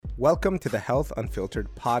Welcome to the Health Unfiltered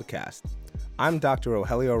podcast. I'm Dr.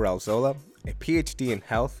 Rogelio Ralzola, a PhD in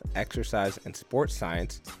health, exercise, and sports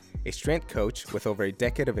science, a strength coach with over a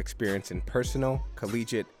decade of experience in personal,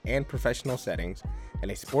 collegiate, and professional settings,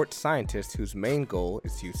 and a sports scientist whose main goal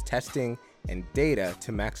is to use testing and data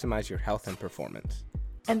to maximize your health and performance.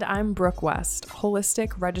 And I'm Brooke West,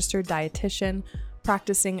 holistic registered dietitian,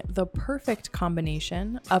 practicing the perfect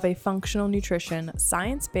combination of a functional nutrition,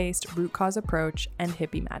 science-based root cause approach, and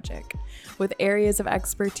hippie magic, with areas of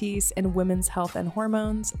expertise in women's health and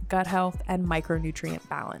hormones, gut health, and micronutrient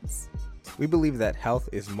balance. We believe that health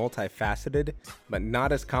is multifaceted, but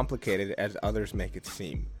not as complicated as others make it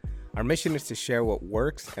seem. Our mission is to share what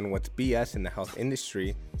works and what's BS in the health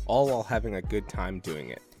industry, all while having a good time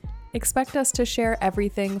doing it. Expect us to share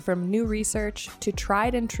everything from new research to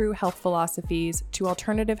tried and true health philosophies to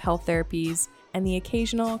alternative health therapies and the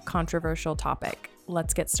occasional controversial topic.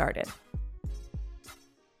 Let's get started.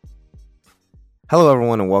 Hello,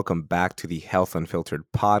 everyone, and welcome back to the Health Unfiltered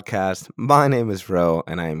podcast. My name is Ro,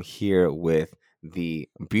 and I am here with the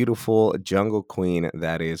beautiful jungle queen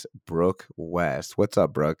that is Brooke West. What's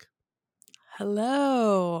up, Brooke?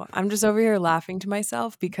 Hello. I'm just over here laughing to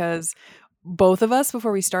myself because both of us,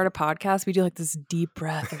 before we start a podcast, we do like this deep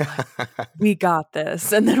breath of like, we got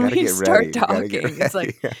this. And then we start talking. It's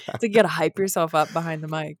like, to get to hype yourself up behind the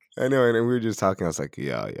mic. I know. And we were just talking. I was like,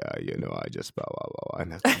 I just blah, blah, blah.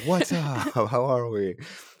 And I was like, what's up? How are we?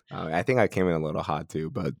 I think I came in a little hot too,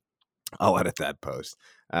 but I'll edit that post.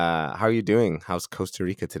 How are you doing? How's Costa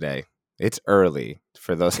Rica today? It's early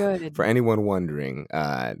for those. Good. For anyone wondering.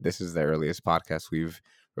 This is the earliest podcast we've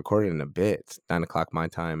recorded in a bit. It's 9 o'clock my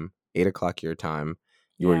time. 8 o'clock your time.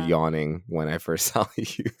 You were yawning when I first saw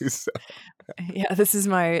you. So. Yeah, this is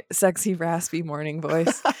my sexy, raspy morning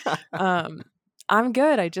voice. I'm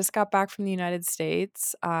good. I just got back from the United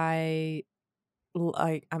States. I'm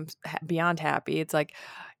beyond happy. It's like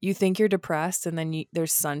you think you're depressed and then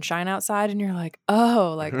there's sunshine outside and you're like,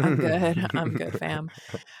 oh, like I'm good. I'm good, fam.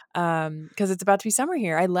 Because it's about to be summer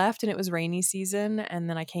here. I left and it was rainy season, and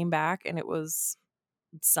then I came back and it was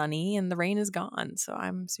sunny and the rain is gone, so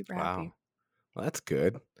I'm super happy. Well, that's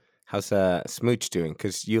good. How's Smooch doing?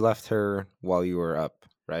 Because you left her while you were up,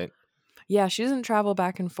 right? Yeah, she doesn't travel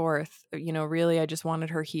back and forth. You know, really, I just wanted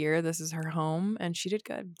her here. This is her home, and she did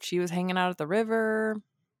good. She was hanging out at the river,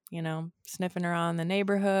 you know, sniffing around the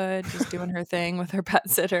neighborhood, just doing her thing with her pet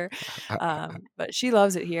sitter. But she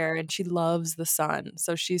loves it here, and she loves the sun,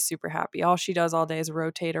 so she's super happy. All she does all day is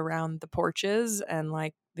rotate around the porches and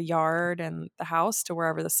like the yard and the house to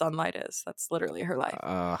wherever the sunlight is. That's literally her life.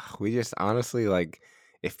 We just honestly, like,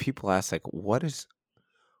 if people ask like,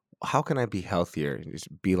 how can I be healthier? Just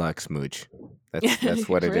be like Smooch. That's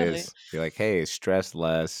what it really is. Be like, hey, stress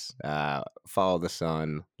less, follow the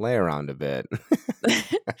sun, lay around a bit.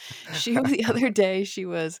 The other day she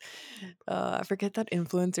was I forget that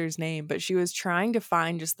influencer's name, but she was trying to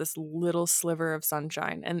find just this little sliver of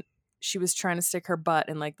sunshine, and she was trying to stick her butt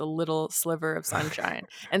in like the little sliver of sunshine.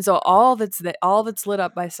 And so all that's lit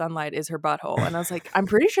up by sunlight is her butthole. And I was like, I'm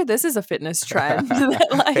pretty sure this is a fitness trend that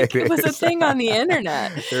like it was a thing on the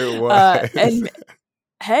internet. It was. And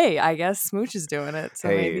hey, I guess Smooch is doing it. So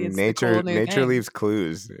maybe it's nature nature leaves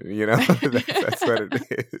clues, you know. That's what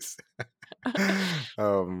it is.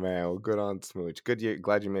 Oh man, well, good on Smooch.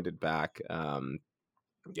 Glad you made it back.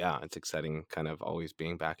 Yeah, it's exciting kind of always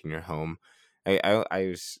being back in your home. I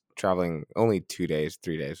was traveling only 2 days,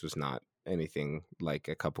 3 days was not anything like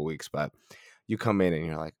a couple weeks, but you come in and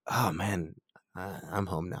you're like, oh man, I'm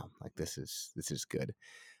home now. Like this is good.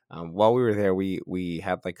 While we were there, we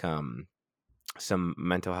had like some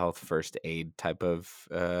mental health first aid type of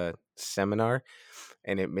seminar,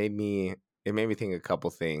 and it made me think a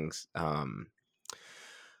couple things.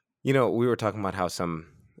 You know, we were talking about how some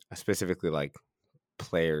specifically like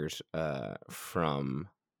players from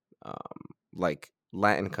like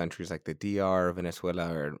Latin countries like the DR,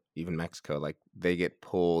 Venezuela, or even Mexico, like they get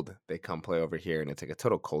pulled, they come play over here, and it's like a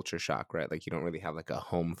total culture shock, right? Like you don't really have like a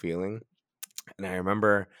home feeling. And I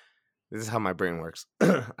remember, this is how my brain works.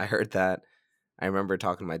 I heard that. I remember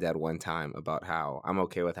talking to my dad one time about how I'm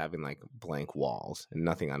okay with having like blank walls and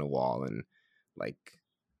nothing on a wall, and like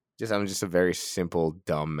I'm just a very simple,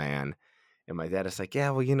 dumb man. And my dad is like, yeah,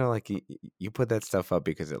 well, you know, like you put that stuff up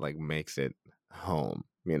because it like makes it home,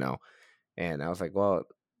 you know. And I was like, well,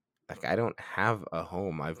 like I don't have a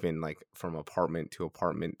home. I've been like from apartment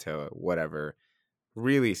to whatever,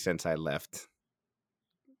 really since I left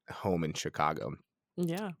home in Chicago.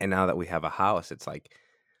 Yeah. And now that we have a house, it's like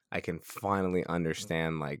I can finally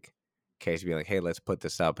understand like Case being like, hey, let's put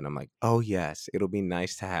this up. And I'm like, oh yes, it'll be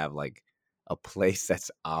nice to have like a place that's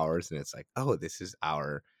ours. And it's like, oh, this is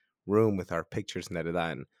our room with our pictures and that,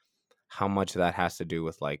 and how much that has to do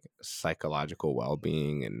with like psychological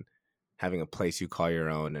well-being and having a place you call your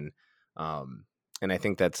own. Um and I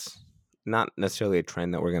think that's not necessarily a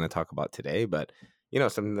trend that we're going to talk about today, but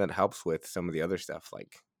something that helps with some of the other stuff,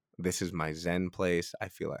 like this is my zen place, I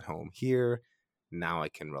feel at home here, now I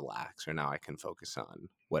can relax, or now I can focus on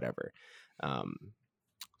whatever. um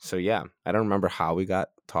so yeah, I don't remember how we got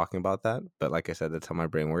talking about that, but like I said, that's how my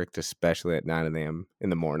brain worked, especially at 9 a.m. in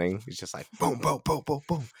the morning. It's just like boom, boom, boom, boom,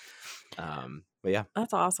 boom. But yeah.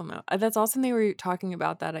 That's awesome, though. That's awesome they were talking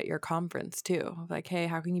about that at your conference too. Like, hey,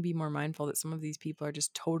 how can you be more mindful that some of these people are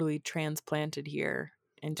just totally transplanted here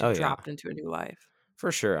into Oh yeah, dropped into a new life?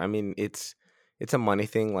 for sure. I mean, it's a money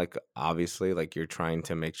thing. Like obviously, like you're trying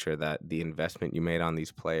to make sure that the investment you made on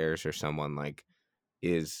these players or someone like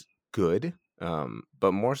is good.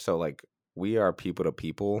 But more so, like we are people to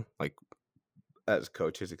people. Like as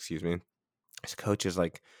coaches, excuse me, as coaches,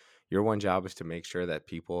 like your one job is to make sure that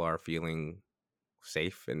people are feeling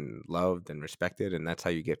safe and loved and respected, and that's how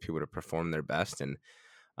you get people to perform their best. And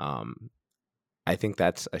um, I think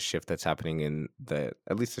that's a shift that's happening in the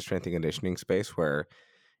at least the strength and conditioning space, where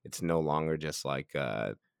it's no longer just like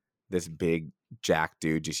this big jack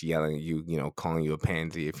dude just yelling at you, calling you a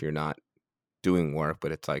pansy if you're not doing work.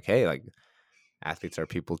 But it's like, hey, like athletes are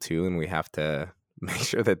people too, and we have to make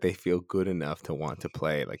sure that they feel good enough to want to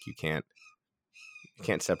play. Like you can't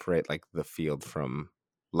separate like the field from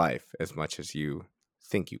life as much as you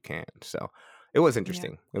think you can. So it was Yeah.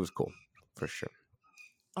 interesting. It was cool for sure.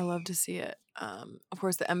 I love to see it. Of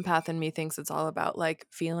course, the empath in me thinks it's all about like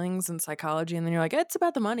feelings and psychology, and then you're like, it's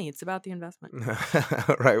about the money, it's about the investment.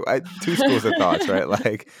 Right. Two schools of thoughts, right?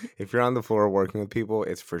 Like if you're on the floor working with people,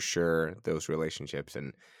 it's for sure those relationships.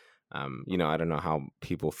 And I don't know how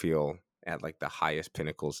people feel at like the highest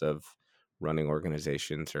pinnacles of running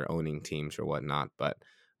organizations or owning teams or whatnot, but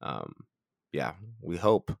um, yeah, we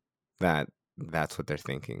hope that that's what they're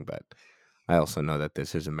thinking. But I also know that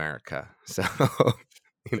this is America, so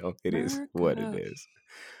it is what it America. is.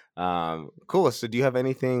 Cool. So, do you have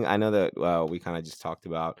anything? I know that we kind of just talked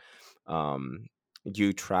about um,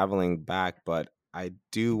 you traveling back, but I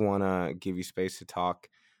do want to give you space to talk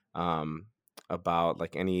um, about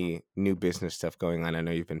like any new business stuff going on. I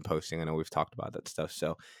know you've been posting. I know we've talked about that stuff.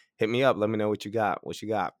 So, hit me up. Let me know what you got. What you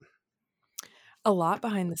got? A lot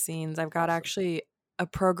behind the scenes. I've got Awesome. actually a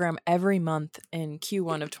program every month in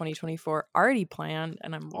Q1 of 2024 already planned,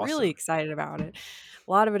 and I'm really Awesome. excited about it.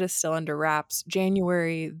 A lot of it is still under wraps.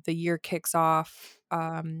 January, the year kicks off,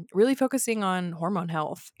 really focusing on hormone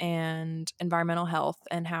health and environmental health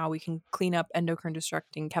and how we can clean up endocrine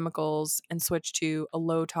disrupting chemicals and switch to a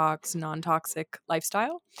low tox, non toxic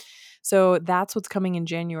lifestyle. So that's what's coming in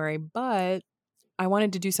January. But I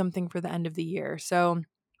wanted to do something for the end of the year. So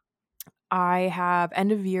I have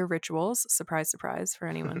end of year rituals, surprise, surprise for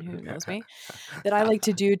anyone who knows me, that I like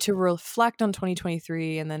to do to reflect on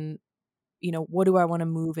 2023 and then what do I want to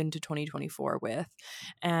move into 2024 with?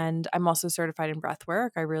 And I'm also certified in breath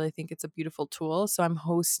work. I really think it's a beautiful tool. So I'm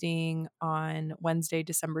hosting on Wednesday,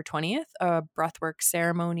 December 20th, a breathwork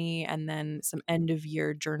ceremony and then some end of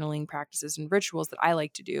year journaling practices and rituals that I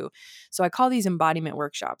like to do. So I call these embodiment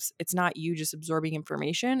workshops. It's not you just absorbing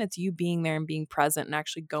information, it's you being there and being present and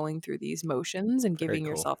actually going through these motions and Very giving cool.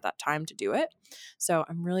 yourself that time to do it. So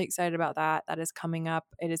I'm really excited about that. That is coming up.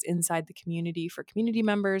 It is inside the community for community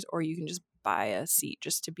members, or you can just buy a seat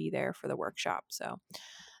just to be there for the workshop. So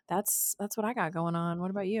that's what I got going on. What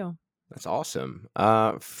about you? That's awesome.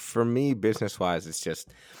 For me, business wise, it's just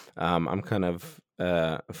I'm kind of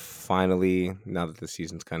finally, now that the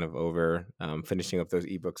season's kind of over, finishing up those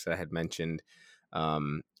ebooks that I had mentioned.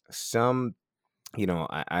 Some,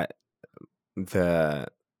 I the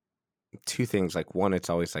two things, like one, it's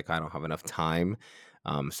always like I don't have enough time.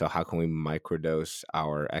 So how can we microdose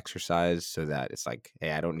our exercise so that it's like,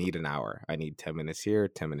 hey, I don't need an hour. I need 10 minutes here,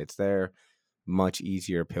 10 minutes there. Much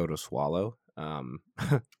easier pill to swallow. No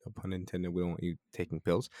pun intended. We don't want you taking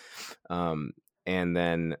pills. And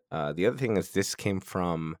then the other thing is this came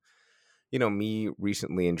from, me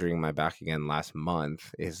recently injuring my back again last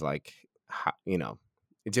month, is like,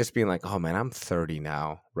 it just being like, oh man, I'm 30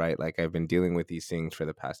 now, right? Like I've been dealing with these things for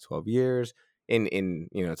the past 12 years.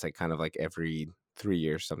 It's like kind of like every 3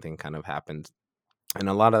 years something kind of happens. And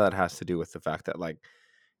a lot of that has to do with the fact that like,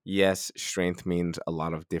 yes, strength means a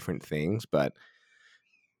lot of different things, but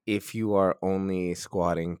if you are only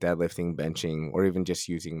squatting, deadlifting, benching, or even just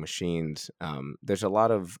using machines, there's a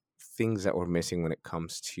lot of things that we're missing when it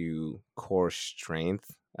comes to core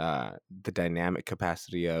strength, the dynamic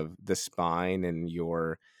capacity of the spine and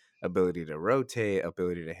your ability to rotate,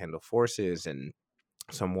 ability to handle forces. And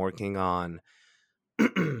so I'm working on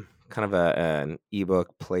kind of an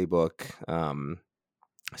ebook playbook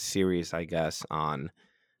series, I guess, on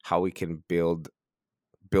how we can build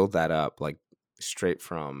that up, like straight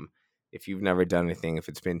from, if you've never done anything, if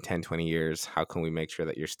it's been 10, 20 years, how can we make sure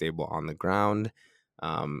that you're stable on the ground,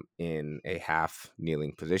 in a half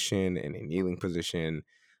kneeling position, in a kneeling position,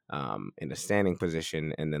 in a standing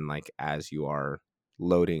position, and then like as you are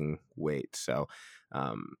loading weight. So,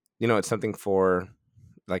 it's something for,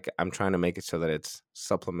 like, I'm trying to make it so that it's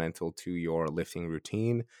supplemental to your lifting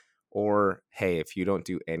routine. Or, hey, if you don't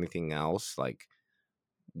do anything else, like,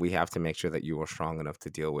 we have to make sure that you are strong enough to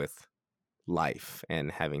deal with life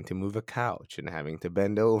and having to move a couch and having to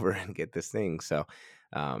bend over and get this thing. So,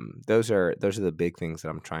 those are the big things that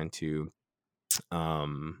I'm trying to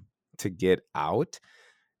get out.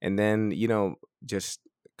 And then, just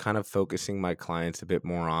kind of focusing my clients a bit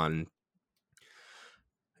more on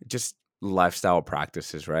just lifestyle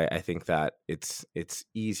practices, right? I think that it's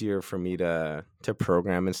easier for me to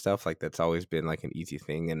program and stuff. Like, that's always been like an easy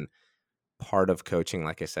thing. And part of coaching,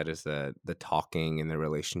 like I said, is the talking and the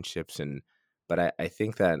relationships. And but I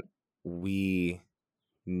think that we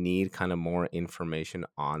need kind of more information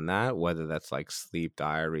on that, whether that's like sleep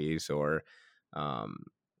diaries or um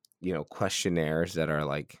questionnaires that are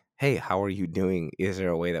like, hey, how are you doing? Is there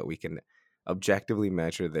a way that we can objectively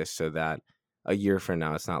measure this so that a year from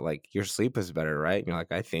now it's not like your sleep is better, right? And you're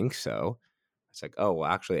like, I think so. It's like, oh, well,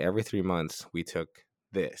 actually every 3 months we took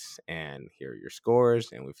this, and here are your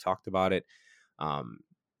scores, and we've talked about it. um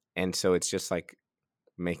and so it's just like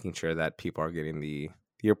making sure that people are getting the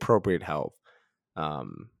appropriate help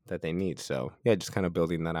that they need. So yeah, just kind of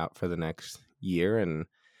building that out for the next year and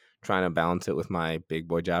trying to balance it with my big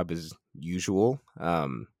boy job as usual.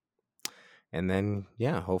 And then,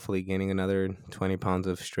 yeah, hopefully gaining another 20 pounds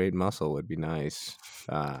of straight muscle would be nice.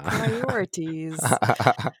 Priorities.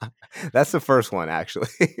 That's the first one, actually.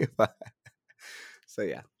 So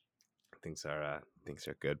yeah, things are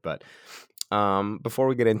good. But before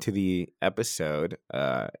we get into the episode,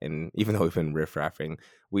 and even though we've been riff-raffing,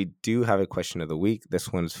 we do have a question of the week.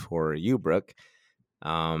 This one's for you, Brooke.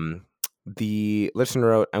 The listener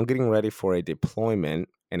wrote, I'm getting ready for a deployment,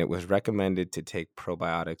 and it was recommended to take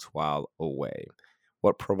probiotics while away.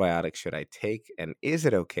 What probiotics should I take, and is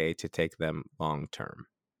it okay to take them long term?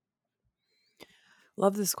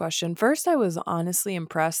 Love this question. First, I was honestly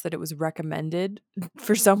impressed that it was recommended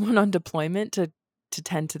for someone on deployment to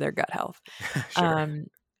tend to their gut health. Sure. Um,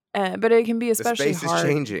 but it can be The especially space is hard.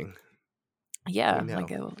 changing. We Yeah, know.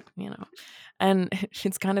 like and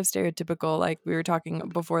it's kind of stereotypical. Like we were talking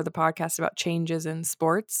before the podcast about changes in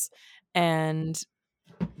sports, and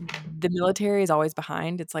the military is always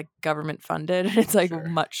behind. It's like government funded. It's like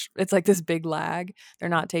Sure. it's like this big lag. They're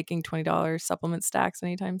not taking $20 supplement stacks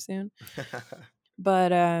anytime soon.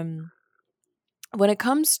 But when it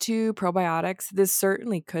comes to probiotics, this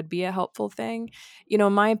certainly could be a helpful thing.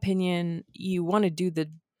 In my opinion, you want to do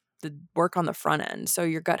the work on the front end so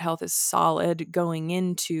your gut health is solid going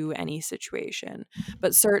into any situation.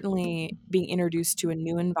 But certainly being introduced to a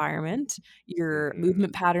new environment, your Mhm.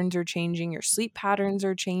 movement patterns are changing, your sleep patterns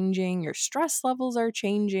are changing, your stress levels are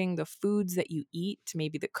changing, the foods that you eat,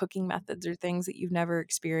 maybe the cooking methods or things that you've never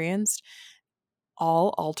experienced,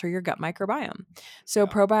 all alter your gut microbiome. So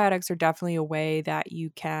Yeah. probiotics are definitely a way that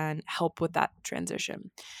you can help with that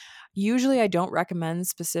transition. Usually I don't recommend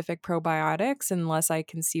specific probiotics unless I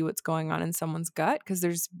can see what's going on in someone's gut, because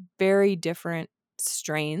there's very different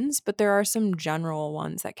strains, but there are some general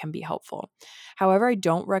ones that can be helpful. However, I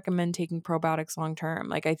don't recommend taking probiotics long term.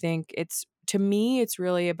 Like, I think to me it's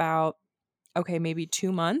really about, okay, maybe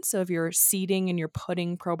 2 months of your seeding and you're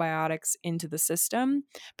putting probiotics into the system.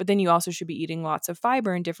 But then you also should be eating lots of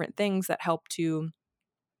fiber and different things that help to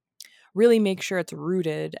really make sure it's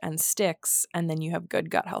rooted and sticks. And then you have good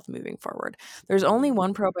gut health moving forward. There's only Mm.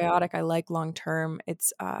 one probiotic I like long term.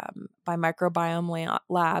 It's by Microbiome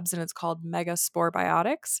Labs, and it's called Megaspore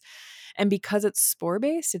Biotics. And because it's spore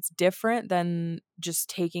based, it's different than just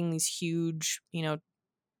taking these huge,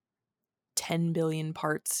 10 billion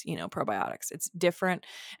parts, probiotics. It's different.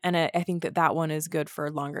 And I think that one is good for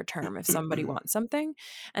longer term if somebody wants something.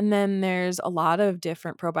 And then there's a lot of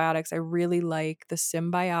different probiotics. I really like the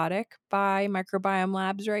Symbiotic by Microbiome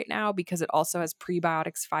Labs right now because it also has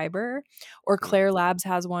prebiotics fiber. Or Mm. Claire Labs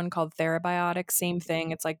has one called Therabiotics. Same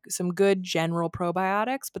thing. It's like some good general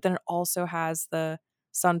probiotics, but then it also has the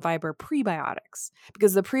Sunfiber prebiotics,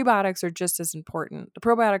 because the prebiotics are just as important. The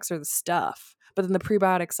probiotics are the stuff, but then the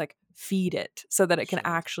prebiotics like feed it so that it can Sure.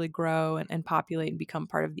 actually grow and populate and become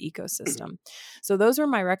part of the ecosystem. So those are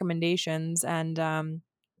my recommendations. And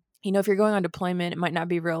If you're going on deployment, it might not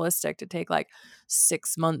be realistic to take like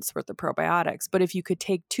 6 months worth of probiotics. But if you could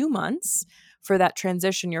take 2 months for that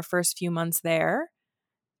transition, your first few months there,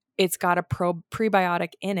 it's got a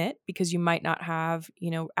prebiotic in it because you might not have,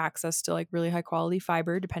 access to like really high quality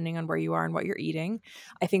fiber depending on where you are and what you're eating.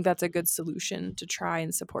 I think that's a good solution to try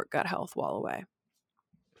and support gut health while away.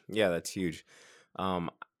 Yeah, that's huge.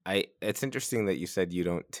 Um, it's interesting that you said you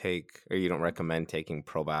don't take or you don't recommend taking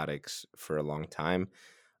probiotics for a long time.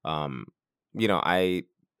 Um, I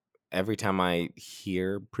every time I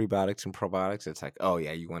hear prebiotics and probiotics, it's like, oh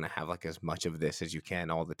yeah, you want to have like as much of this as you can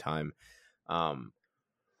all the time. Um,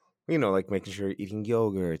 like making sure you're eating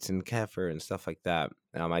yogurts and kefir and stuff like that.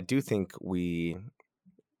 I do think we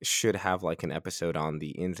should have like an episode on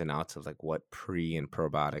the ins and outs of like what pre and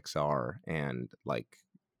probiotics are and like,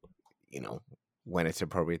 you know, when it's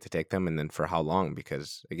appropriate to take them and then for how long.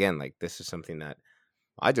 Because again, like this is something that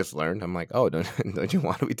I just learned. I'm like, oh, don't you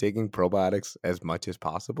want to be taking probiotics as much as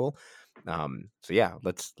possible? So yeah,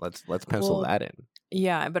 let's pencil Well, that in.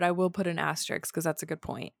 yeah, but I will put an asterisk because that's a good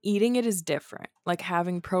point. Eating it is different. Like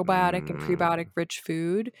having probiotic and prebiotic Mm, rich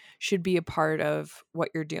food should be a part of what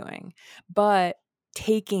you're doing. But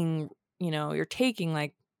taking, you're taking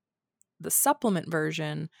like the supplement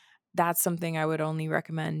version, that's something I would only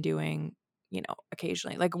recommend doing,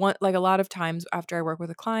 occasionally. Like a lot of times after I work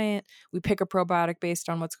with a client, we pick a probiotic based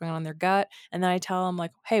on what's going on in their gut, and then I tell them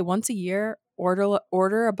like, "Hey, once a year,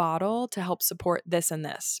 order a bottle to help support this and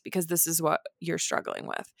this because this is what you're struggling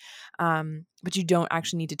with." But you don't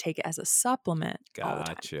actually need to take it as a supplement all the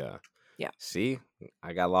time. gotcha. Yeah. See,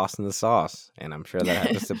 I got lost in the sauce, and I'm sure that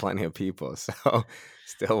happens to plenty of people. So,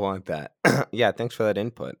 still want that. Yeah, thanks for that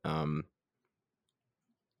input.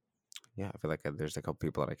 Yeah, I feel like there's a couple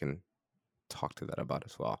people that I can talk to that about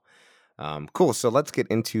as well. Cool. So let's get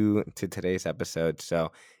into today's episode.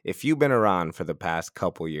 So if you've been around for the past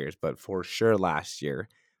couple years, but for sure last year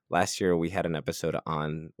we had an episode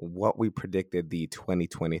on what we predicted the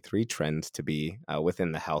 2023 trends to be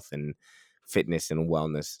within the health and fitness and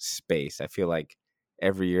wellness space. I feel like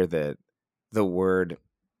every year the word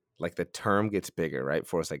like the term gets bigger, right?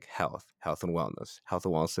 For us, like health and wellness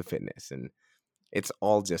and fitness, and it's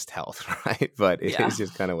all just health, right? But it Yeah. is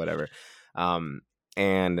just kind of whatever. Um,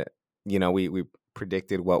 and we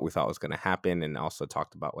predicted what we thought was going to happen, and also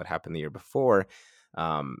talked about what happened the year before.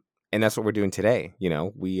 Um, and that's what we're doing today.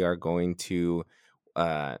 We are going to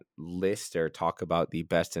list or talk about the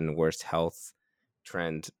best and worst health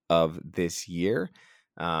trends of this year.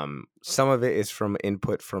 Some of it is from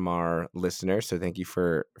input from our listeners, so thank you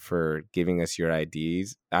for giving us your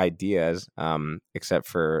ideas. Except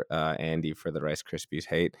for Andy for the Rice Krispies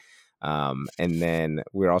hate. And then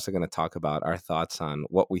we're also going to talk about our thoughts on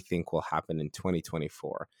what we think will happen in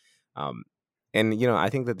 2024. Um, and I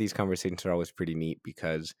think that these conversations are always pretty neat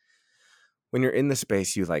because when you're in the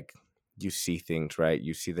space, you see things, right?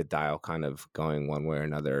 You see the dial kind of going one way or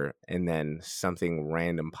another, and then something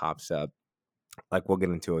random pops up. Like we'll get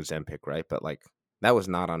into Ozempic, right? But like that was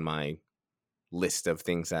not on my list of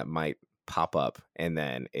things that might pop up, and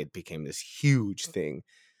then it became this huge thing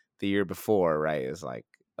the year before, right? Is like,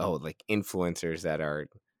 oh, like influencers that are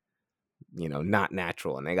not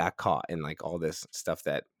natural, and they got caught, and like all this stuff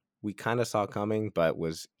that we kind of saw coming, but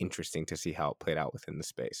was interesting to see how it played out within the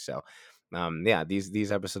space. So yeah,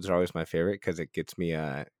 these episodes are always my favorite because it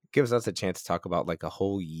gives us a chance to talk about like a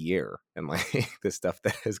whole year and like the stuff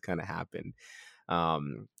that has kind of happened.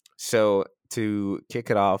 So to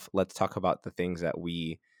kick it off, let's talk about the things that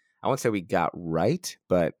I won't say we got right,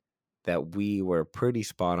 but that we were pretty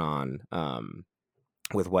spot on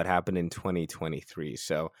with what happened in 2023.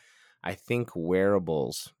 So I think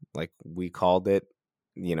wearables, like we called it,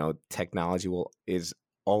 technology is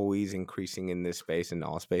always increasing in this space, in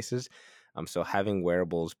all spaces. So having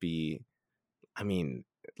wearables be, I mean,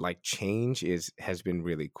 like change has been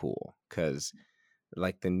really cool because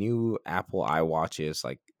like the new Apple iWatches,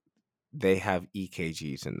 like they have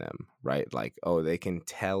EKGs in them, right? Like, oh, they can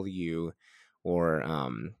tell you or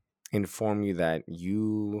inform you that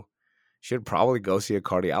you should probably go see a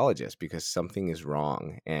cardiologist because something is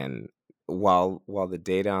wrong. And while the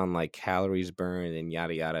data on like calories burned and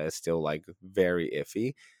yada yada is still like very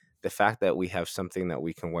iffy, the fact that we have something that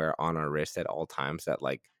we can wear on our wrist at all times that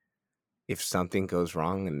like if something goes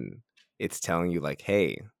wrong and it's telling you like,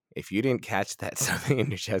 hey, if you didn't catch that something in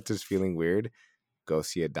your chest is feeling weird, go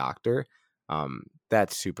see a doctor.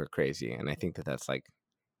 That's super crazy, and I think that that's like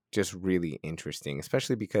just really interesting,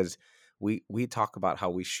 especially because we talk about how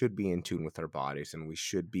we should be in tune with our bodies and we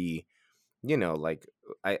should be,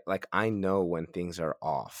 like I know when things are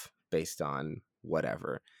off based on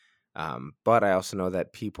whatever. But I also know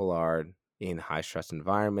that people are, in high stress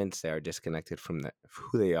environments. They are disconnected from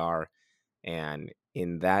who they are. And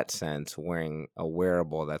in that sense, wearing a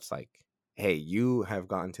wearable that's like, hey, you have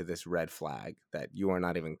gotten to this red flag that you are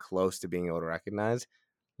not even close to being able to recognize.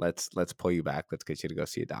 Let's pull you back. Let's get you to go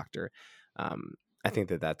see a doctor. Um, I think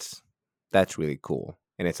that's really cool,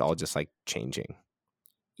 and it's all just like changing.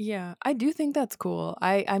 Yeah, I do think that's cool.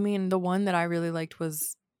 I mean, the one that I really liked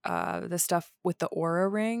was the stuff with the Aura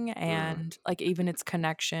ring Mm. and like even its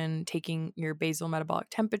connection, taking your basal metabolic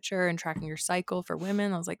temperature and tracking your cycle for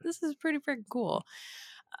women. I was like, this is pretty freaking cool.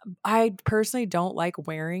 I personally don't like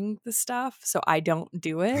wearing the stuff, so I don't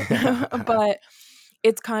do it. But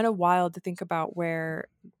it's kind of wild to think about where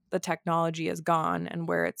the technology has gone and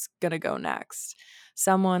where it's going to go next.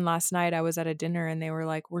 Someone last night, I was at a dinner and they were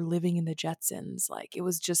like, we're living in the Jetsons. Like it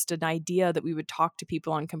was just an idea that we would talk to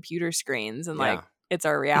people on computer screens and like Yeah. it's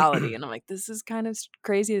our reality. And I'm like, this is kind of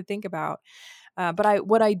crazy to think about. But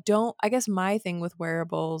what I don't, I guess my thing with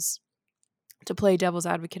wearables, to play devil's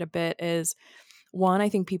advocate a bit, is one, I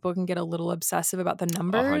think people can get a little obsessive about the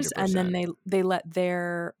A numbers hundred and then percent. they let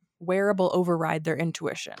their wearable override their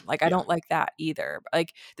intuition. Like I Yeah. don't like that either.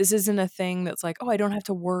 Like this isn't a thing that's like, "Oh, I don't have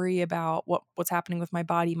to worry about what's happening with my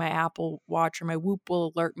body. My Apple Watch or my Whoop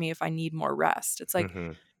will alert me if I need more rest." It's like,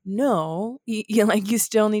 Hmm. no, you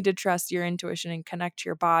still need to trust your intuition and connect to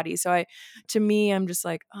your body. So to me, I'm just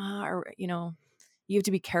like, you have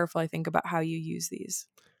to be careful, I think, about how you use these.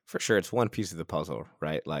 For sure, it's one piece of the puzzle,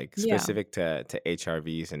 right? Like Yeah. specific to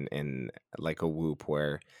HRVs and like a Whoop,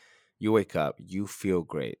 where you wake up, you feel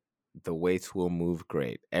great, the weights will move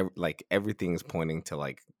great, like everything is pointing to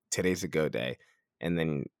like today's a go day, and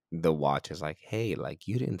then the watch is like, hey, like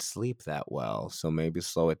you didn't sleep that well, so maybe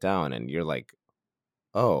slow it down, and you're like,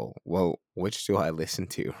 oh, well, which do I listen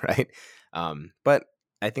to, right? But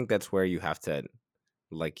I think that's where you have to,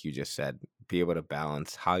 like you just said, be able to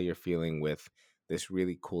balance how you're feeling with this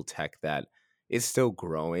really cool tech that is still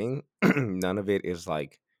growing. None of it is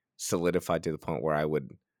like solidified to the point where I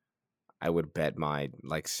would bet my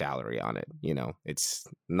like salary on it. It's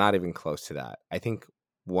not even close to that. I think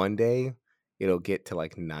one day it'll get to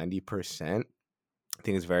like 90%. I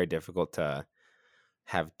think it's very difficult to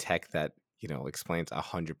have tech that explains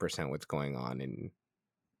 100% what's going on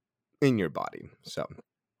in your body. So,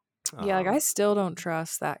 Yeah, like I um, still don't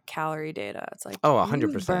trust that calorie data. It's like oh,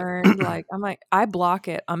 100%. you've burned like I'm like I block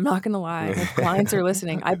it. I'm not going to lie. If clients are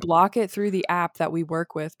listening, I block it through the app that we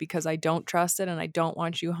work with because I don't trust it and I don't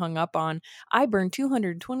want you hung up on I burned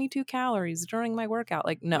 222 calories during my workout.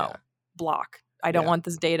 Like no, Yeah, block. I don't yeah. want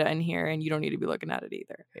this data in here and you don't need to be looking at it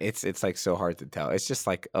either. It's like so hard to tell. It's just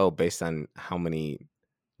like, oh, based on how many,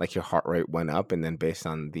 like your heart rate went up, and then based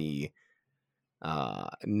on the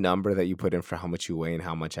number that you put in for how much you weigh and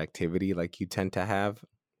how much activity like you tend to have.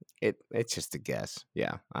 It's just a guess.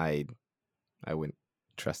 Yeah, I wouldn't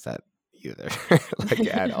trust that either, like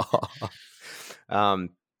at all. Um,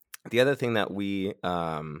 the other thing that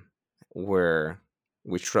were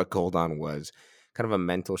we struck gold on was kind of a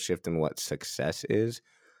mental shift in what success is.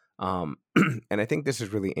 Um, and I think this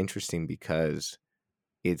is really interesting because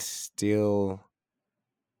it still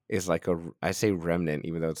is like I say remnant,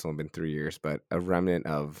 even though it's only been 3 years, but a remnant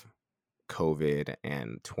of COVID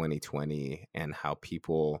and 2020 and how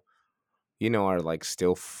people, are like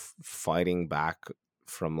still fighting back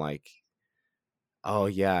from like, oh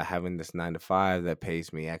yeah, having this 9 to 5 that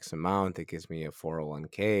pays me X amount, that gives me a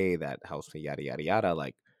 401k, that helps me yada yada yada.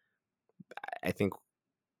 Like I think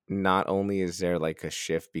not only is there like a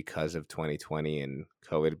shift because of 2020 and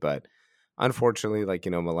COVID, but unfortunately, like,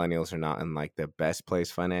 millennials are not in like the best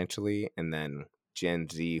place financially. And then Gen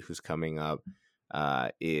Z, who's coming up,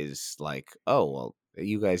 is like, oh, well,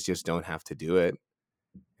 you guys just don't have to do it.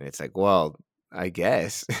 And it's like, well, I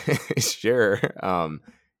guess, sure.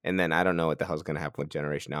 And then I don't know what the hell's going to happen with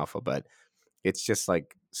Generation Alpha, but it's just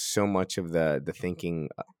like so much of the thinking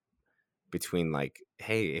between like,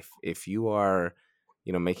 hey, if you are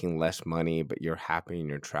making less money but you're happy and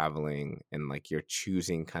you're traveling and like you're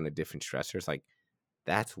choosing kind of different stressors, like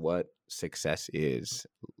that's what success is.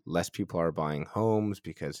 Less people are buying homes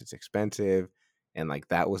because it's expensive, and like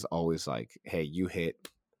that was always like, hey, you hit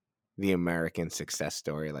the American success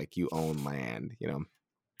story, like you own land.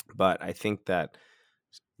 But I think that,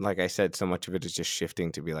 like I said, so much of it is just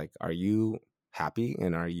shifting to be like, are you happy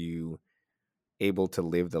and are you able to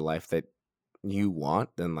live the life that you want?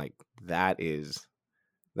 Then like that is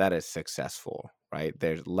successful, right?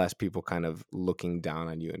 There's less people kind of looking down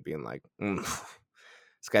on you and being like,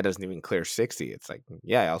 this guy doesn't even clear 60. It's like,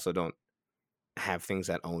 yeah, I also don't have things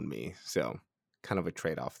that own me. So kind of a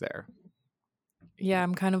trade-off there. Yeah,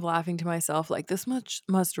 I'm kind of laughing to myself like this much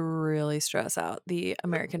must really stress out the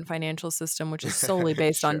American financial system, which is solely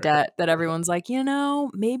based on Sure. debt, that everyone's like,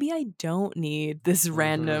 maybe I don't need this Hmm.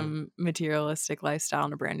 random materialistic lifestyle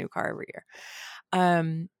and a brand new car every year.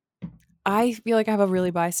 Um, I feel like I have a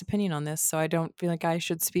really biased opinion on this, so I don't feel like I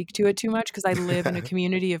should speak to it too much because I live in a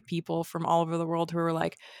community of people from all over the world who are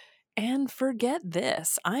like, and forget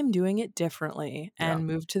this, I'm doing it differently Yeah. and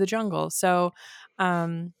moved to the jungle. So,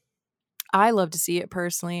 um, I love to see it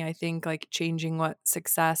personally. I think like changing what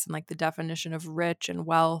success and like the definition of rich and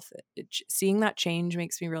wealth, seeing that change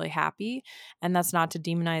makes me really happy. And that's not to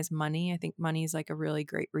demonize money. I think money is like a really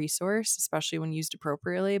great resource, especially when used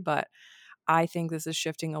appropriately. But I think this is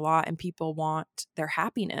shifting a lot, and people want their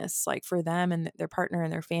happiness, like for them and their partner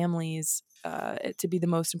and their families, it to be the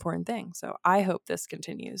most important thing. So I hope this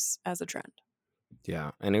continues as a trend.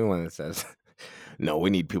 Yeah. Anyone that says, no, we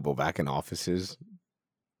need people back in offices,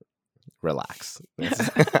 relax.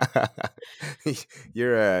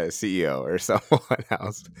 You're a CEO or someone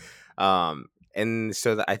else. And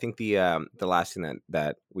so I think the last thing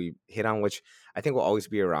that we hit on, which I think will always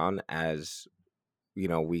be around, as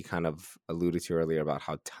we kind of alluded to earlier about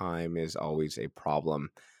how time is always a problem,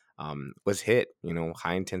 was hit.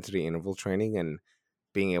 High intensity interval training and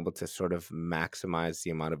being able to sort of maximize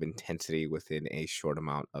the amount of intensity within a short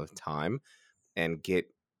amount of time and get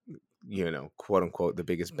quote unquote the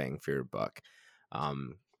biggest bang for your buck.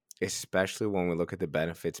 um Especially when we look at the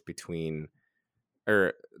benefits between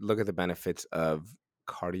or look at the benefits of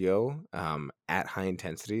cardio at high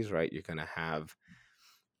intensities, right? You're gonna have,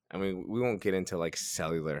 I mean, we won't get into like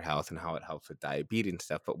cellular health and how it helps with diabetes and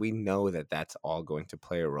stuff, but we know that that's all going to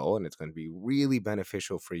play a role, and it's going to be really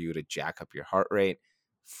beneficial for you to jack up your heart rate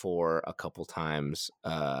for a couple times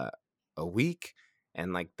a week,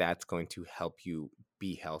 and like that's going to help you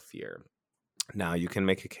be healthier. Now, you can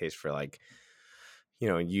make a case for like,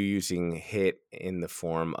 you using HIT in the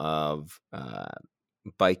form of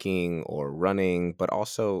biking or running, but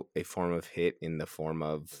also a form of HIT in the form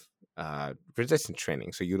of resistance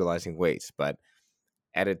training, so utilizing weights. But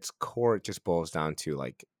at its core, it just boils down to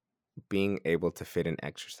like being able to fit an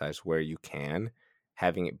exercise where you can,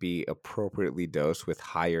 having it be appropriately dosed with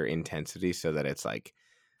higher intensity, so that it's like,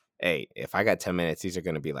 hey, if I got 10 minutes, these are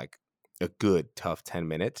going to be like a good, tough 10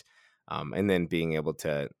 minutes. And then being able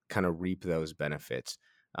to kind of reap those benefits.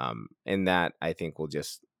 And that I think will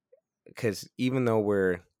just, because even though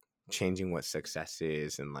we're changing what success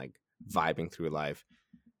is and like vibing through life,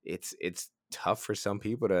 it's tough for some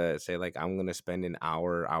people to say like, I'm going to spend an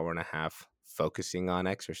hour and a half focusing on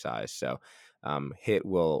exercise. So HIT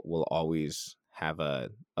will always have a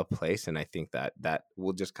place, and I think that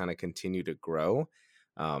will just kind of continue to grow.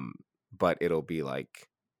 um, but it'll be like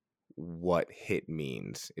what HIT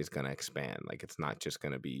means is going to expand. Like, it's not just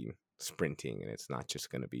going to be sprinting, and it's not just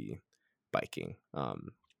going to be biking.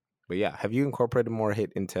 But yeah, have you incorporated more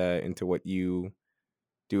HIT into what you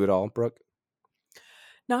do at all, Brooke?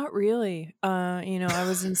 Not really. I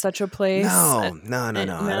was in such a place. No, no, no,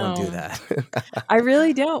 no. I don't do No, that. I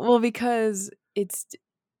really don't. Well, because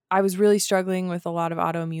I was really struggling with a lot of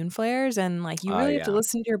autoimmune flares, and like you really have to Yeah,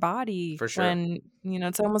 listen to your body for sure. when,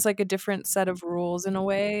 it's almost like a different set of rules in a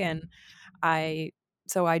way. And I,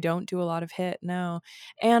 so I don't do a lot of HIT, no.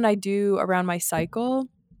 And I do around my cycle.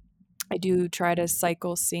 I do try to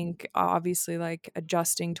cycle sync, obviously, like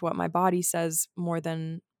adjusting to what my body says more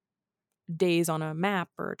than days on a map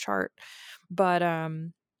or a chart. But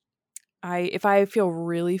if I feel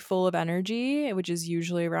really full of energy, which is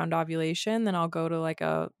usually around ovulation, then I'll go to like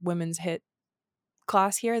a women's HIT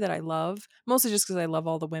class here that I love, mostly just because I love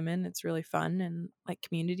all the women. It's really fun and like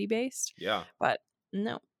community based. Yeah. But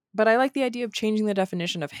no, but I like the idea of changing the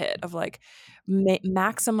definition of HIT, of like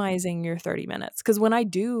maximizing your 30 minutes. Because when I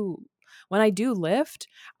do lift,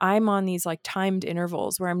 I'm on these like timed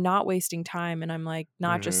intervals where I'm not wasting time, and I'm like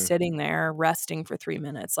not just Hmm. sitting there resting for 3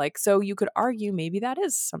 minutes. Like, so you could argue maybe that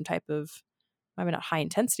is some type of, maybe not high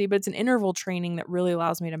intensity, but it's an interval training that really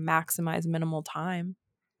allows me to maximize minimal time.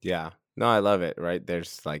 Yeah. No, I love it. Right.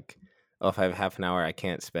 There's like, oh, if I have half an hour, I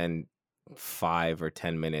can't spend 5 or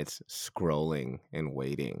 10 minutes scrolling and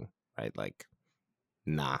waiting. Right. Like,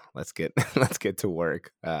 nah, let's get let's get to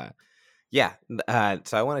work. Yeah.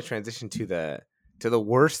 So I want to transition to the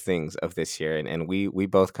worst things of this year, and we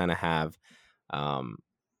both kind of have um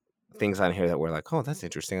things on here that we're like, oh, that's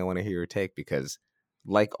interesting. I want to hear your take, because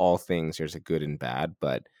like all things, there's a good and bad,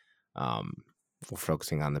 but um, we're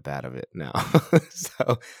focusing on the bad of it now.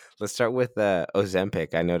 So let's start with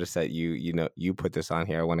Ozempic. I noticed that you put this on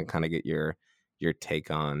here. I want to kind of get your take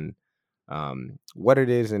on what it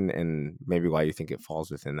is, and maybe why you think it falls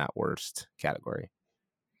within that worst category.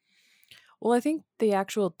 Well, I think the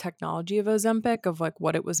actual technology of Ozempic, of like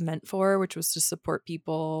what it was meant for, which was to support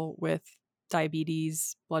people with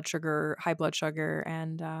diabetes, blood sugar, high blood sugar,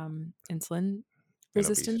 and insulin And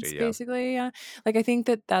resistance, obesity. Yeah. basically. Yeah. Like, I think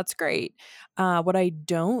that that's great. What I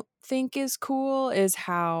don't think is cool is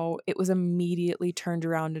how it was immediately turned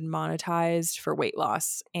around and monetized for weight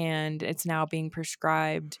loss. And it's now being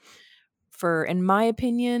prescribed for, in my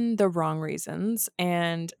opinion, the wrong reasons.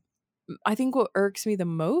 And I think what irks me the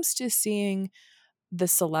most is seeing the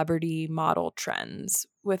celebrity model trends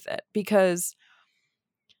with it, because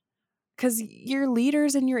you're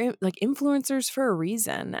leaders and you're like influencers for a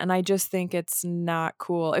reason, and I just think it's not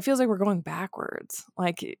cool. It feels like we're going backwards,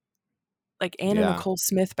 like Anna Yeah. Nicole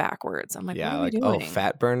Smith backwards. I'm like, what Yeah, are we like, oh, doing?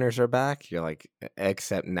 fat burners are back. You're like,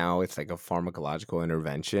 except now it's like a pharmacological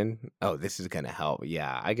intervention. Oh, this is gonna help.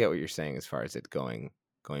 Yeah, I get what you're saying as far as it going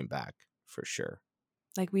back for sure.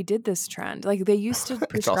 Like, we did this trend. Like, they used to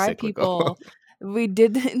It's all prescribe cyclical. people. We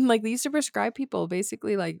did like they used to prescribe people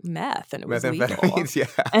basically like meth, and it was legal.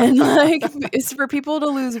 Methamphetamines, And like it's for people to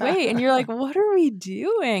lose weight, and you're like, what are we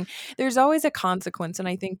doing? There's always a consequence, and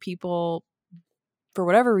I think people, for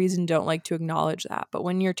whatever reason, don't like to acknowledge that. But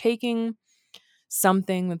when you're taking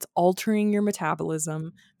something that's altering your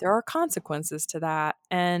metabolism, there are consequences to that,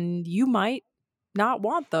 and you might not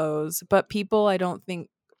want those. But people, I don't think,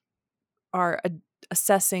 are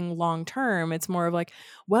assessing long term. It's more of like,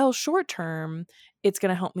 well, short term, it's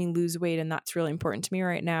going to help me lose weight, and that's really important to me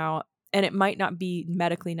right now. And it might not be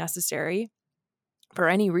medically necessary for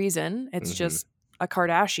any reason. It's hmm just a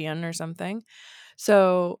Kardashian or something.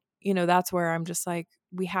 So, that's where I'm just like,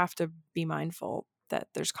 we have to be mindful that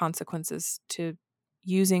there's consequences to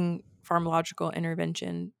using pharmacological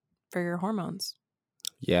intervention for your hormones.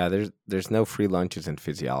 Yeah, there's no free lunches in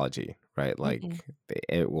physiology, right? Mm-mm. Like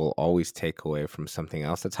it will always take away from something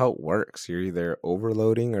else. That's how it works. You're either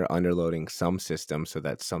overloading or underloading some system so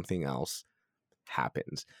that something else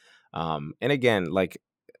happens. And again, like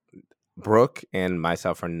Brooke and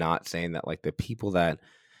myself are not saying that like the people that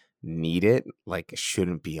need it like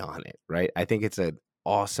shouldn't be on it, right? I think it's an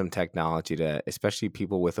awesome technology to, especially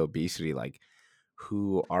people with obesity, like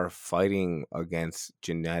who are fighting against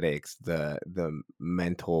genetics, the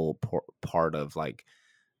mental part of like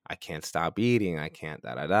I can't stop eating, I can't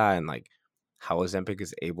da da da, and like how Ozempic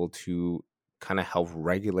is able to kind of help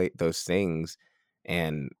regulate those things,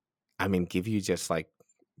 and I mean give you just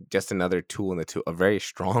another tool in the tool, a very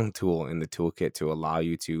strong tool in the toolkit to allow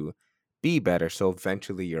you to be better. So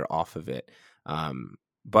eventually you're off of it. Um,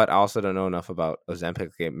 but I also don't know enough about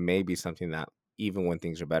Ozempic. It may be something that even when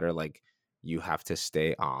things are better, like you have to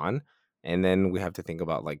stay on. And then we have to think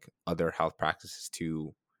about like other health practices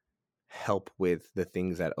to help with the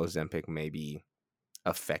things that Ozempic may be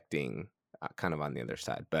affecting kind of on the other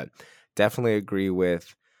side. But definitely agree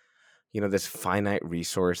with this finite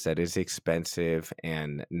resource that is expensive.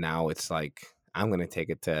 And now it's like, I'm going to take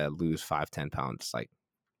it to lose 5-10 pounds. Like,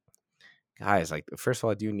 guys, like, first of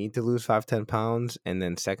all, do you need to lose 5-10 pounds? And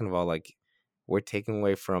then, second of all, like, we're taking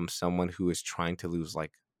away from someone who is trying to lose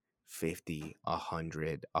like 50,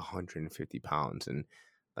 100, 150 pounds. And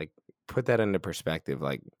like, put that into perspective.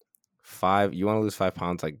 Like, you want to lose 5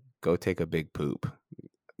 pounds, like, go take a big poop.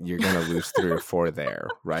 You're gonna lose 3 or 4 there,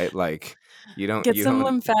 right? Like Get you some don't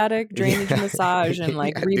lymphatic drainage yeah, massage and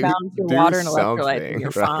like yeah, rebalance your do water and electrolytes, and something, you're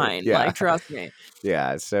right? fine. Yeah, Like, trust me.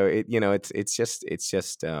 yeah. So it's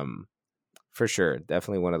just for sure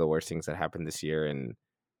definitely one of the worst things that happened this year, and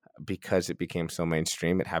because it became so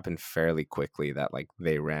mainstream, it happened fairly quickly that like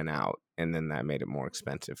they ran out, and then that made it more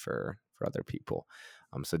expensive for other people.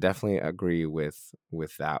 So definitely agree with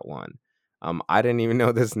that one. I didn't even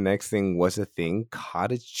know this next thing was a thing.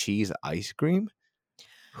 Cottage cheese ice cream.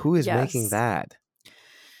 Who is making Yes. that?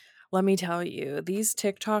 Let me tell you, these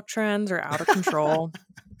TikTok trends are out of control.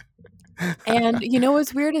 And you know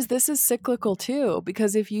what's weird is this is cyclical too,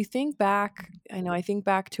 because if you think back, I think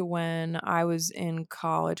back to when I was in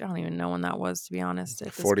college. I don't even know when that was, to be honest,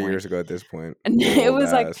 at this 40 point. years ago at this point. And You're it old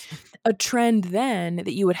was like ass. a trend then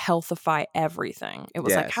that you would healthify everything. It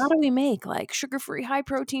was like, how Yes. do we make like sugar-free high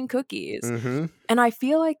protein cookies? Mm-hmm. And I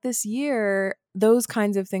feel like this year those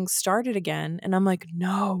kinds of things started again, and I'm like,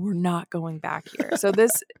 no, we're not going back here. So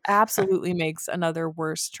this absolutely makes another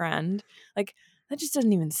worse trend. Like, that just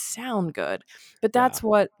doesn't even sound good. But Yeah. that's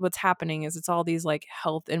what's happening is it's all these like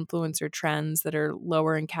health influencer trends that are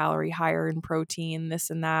lower in calorie, higher in protein, this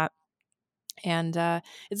and that. And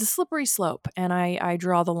it's a slippery slope. And I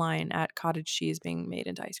draw the line at cottage cheese being made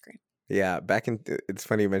into ice cream. Yeah. It's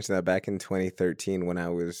funny you mentioned that back in 2013 when I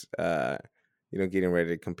was, getting ready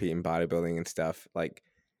to compete in bodybuilding and stuff. Like,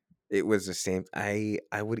 It was the same. I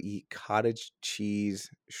would eat cottage cheese,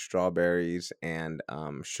 strawberries, and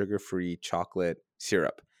sugar-free chocolate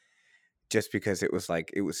syrup just because it was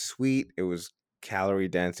like it was sweet, it was calorie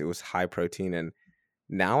dense, it was high protein, and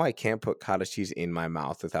now I can't put cottage cheese in my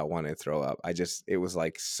mouth without wanting to throw up. I just it was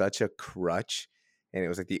like such a crutch, and it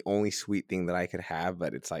was like the only sweet thing that I could have,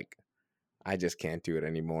 but it's like I just can't do it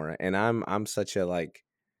anymore. And I'm such a like,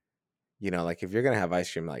 like if you're gonna have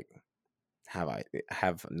ice cream, like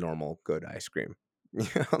have normal good ice cream.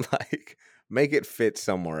 Like make it fit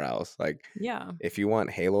somewhere else. Like Yeah. if you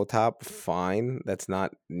want Halo Top, fine. That's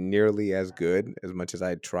not nearly as good as much as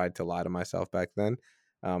I tried to lie to myself back then,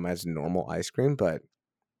 as normal ice cream, but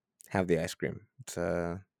have the ice cream. It's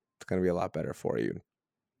gonna be a lot better for you.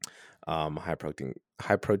 High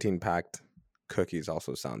protein packed cookies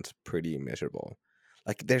also sounds pretty miserable.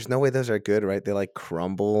 Like there's no way those are good, right? They like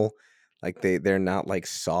crumble. Like they're not like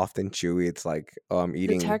soft and chewy. It's like, oh, I'm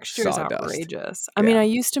The eating texture is sawdust. outrageous. I mean, Yeah. I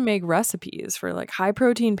used to make recipes for, like, high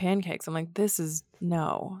protein pancakes. I'm like, "This is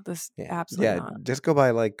no, this Yeah. absolutely Yeah. not." Just go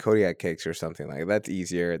buy like Kodiak cakes or something. Like that's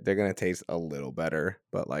easier. They're gonna taste a little better,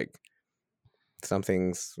 but like some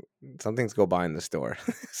things go buy in the store.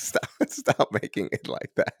 Stop making it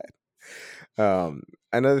like that.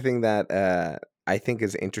 Another thing that I think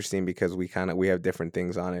is interesting because we have different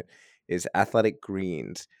things on it is athletic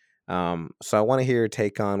greens. So I want to hear your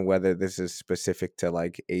take on whether this is specific to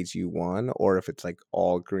like AG1 or if it's like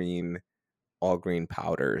all green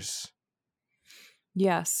powders.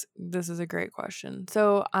 Yes, this is a great question.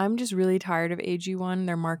 So, I'm just really tired of AG1.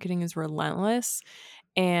 Their marketing is relentless,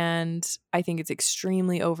 and I think it's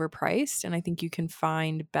extremely overpriced, and I think you can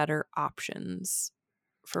find better options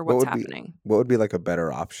for What what's would be happening. what would be like a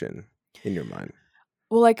better option in your mind?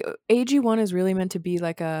 Well, like, AG1 is really meant to be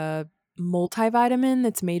like a multivitamin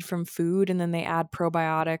that's made from food, and then they add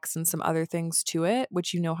probiotics and some other things to it,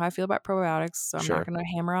 which you know how I feel about probiotics, so I'm not Sure. gonna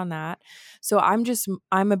hammer on that. So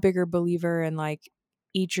I'm a bigger believer in, like,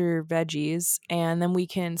 eat your veggies, and then we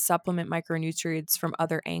can supplement micronutrients from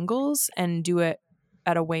other angles and do it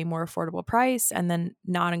at a way more affordable price, and then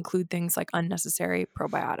not include things like unnecessary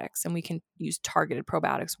probiotics, and we can use targeted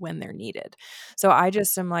probiotics when they're needed. So I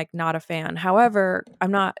just am like not a fan. However, I'm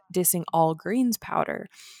not dissing all greens powder.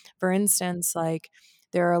 For instance, like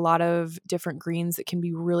there are a lot of different greens that can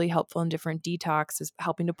be really helpful in different detoxes,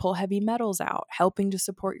 helping to pull heavy metals out, helping to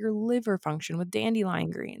support your liver function with dandelion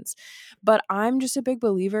greens. But I'm just a big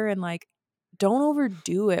believer in like, don't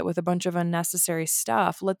overdo it with a bunch of unnecessary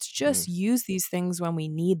stuff. Let's Mm. just use these things when we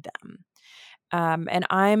need them. And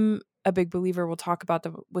I'm a big believer. We'll talk about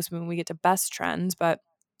this when we get to best trends, but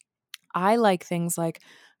I like things like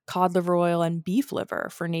cod liver oil and beef liver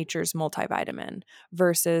for nature's multivitamin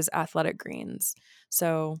versus athletic greens.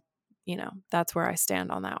 So, that's where I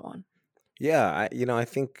stand on that one. Yeah, I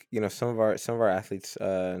think some of our athletes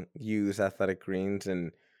use athletic greens,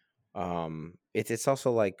 and it's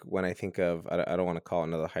also like when I think of I don't want to call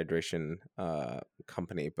another hydration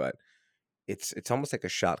company, but it's almost like a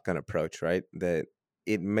shotgun approach, right? That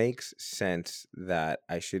it makes sense that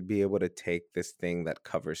I should be able to take this thing that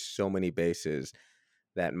covers so many bases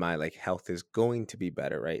that my like health is going to be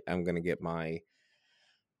better, right? I'm gonna get my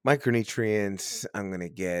micronutrients. I'm gonna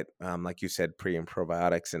get, like you said, pre and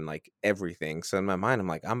probiotics and like everything. So in my mind, I'm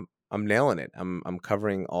like, I'm nailing it. I'm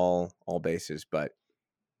covering all bases. But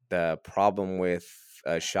the problem with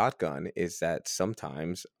a shotgun is that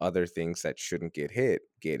sometimes other things that shouldn't get hit,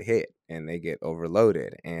 and they get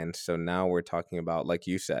overloaded. And so now we're talking about, like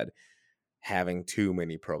you said, having too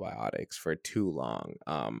many probiotics for too long.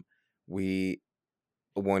 We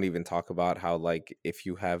won't even talk about how like if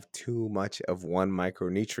you have too much of one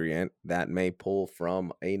micronutrient that may pull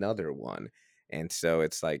from another one. And so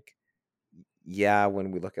it's like, yeah,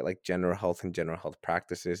 when we look at like general health and general health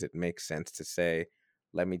practices, it makes sense to say,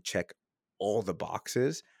 let me check all the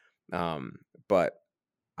boxes. um, but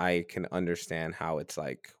I can understand how it's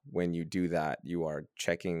like when you do that, you are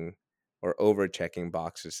checking or over checking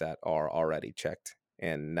boxes that are already checked,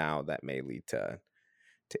 and now that may lead to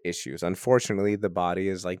issues. Unfortunately, the body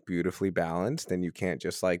is like beautifully balanced, and you can't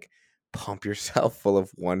just like pump yourself full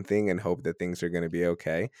of one thing and hope that things are going to be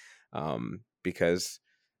okay. Because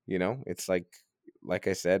it's like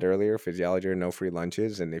I said earlier, physiology are no free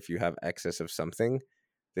lunches, and if you have excess of something,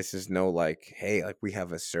 this is no like, hey, like we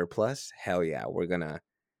have a surplus. Hell yeah, we're gonna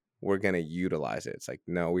utilize it. It's like,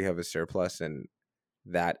 no, we have a surplus, and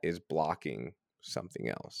that is blocking something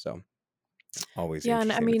else. So always Yeah,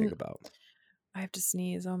 and I interesting to think mean, about. I have to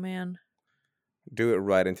sneeze. Oh man. Do it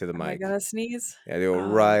right into the Am I mic. gonna sneeze? Yeah, do it I'm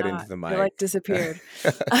right into not. the It like mic. disappeared.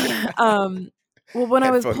 um well, when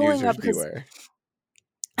I was Headphone pulling up users because beware.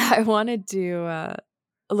 I wanted to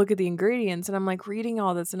look at the ingredients, and I'm like reading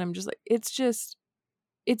all this, and I'm just like,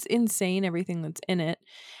 it's insane everything that's in it,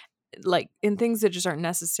 like in things that just aren't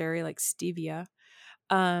necessary, like stevia.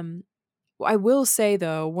 Um, I will say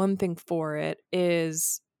though, one thing for it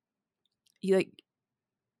is, like,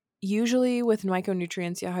 usually with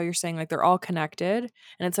micronutrients, yeah, how you're saying, like, they're all connected,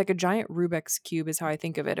 and it's like a giant Rubik's cube is how I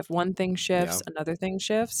think of it. If one thing Yeah. shifts, another thing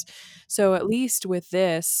shifts. So at least with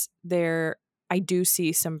this, there I do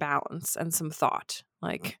see some balance and some thought.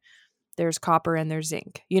 Like, there's copper and there's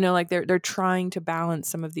zinc. You know, like they're trying to balance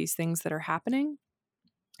some of these things that are happening.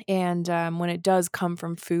 And when it does come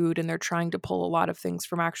from food and they're trying to pull a lot of things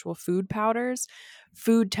from actual food powders,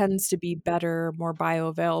 food tends to be better, more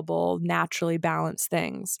bioavailable, naturally balanced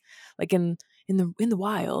things. Like in the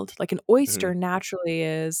wild, like an Hmm. oyster naturally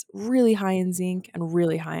is really high in zinc and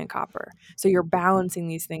really high in copper. So you're balancing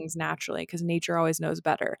these things naturally because nature always knows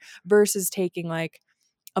better versus taking like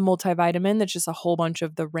a multivitamin that's just a whole bunch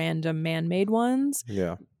of the random man-made ones.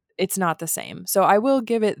 Yeah. It's not the same. So I will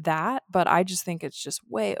give it that, but I just think it's just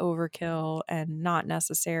way overkill and not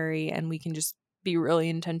necessary, and we can just be really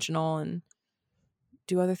intentional and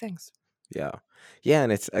do other things. Yeah. Yeah,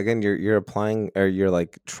 and it's again, you're applying, or you're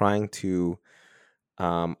like trying to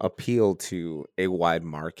appeal to a wide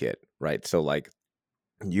market, right? So like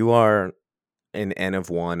you are an N of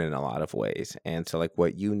one in a lot of ways. And so like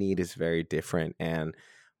what you need is very different. And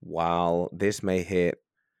while this may hit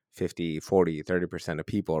 50, 40, 30% of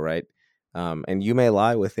people, right? And you may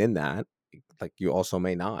lie within that, like you also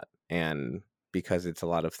may not. And because it's a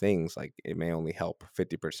lot of things, like it may only help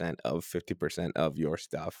 50% of your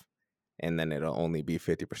stuff, and then it'll only be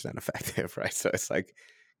 50% effective, right? So it's like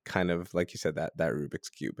kind of like you said, that Rubik's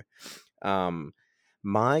cube. Um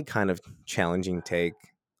my kind of challenging take,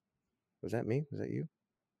 was that me? Was that you?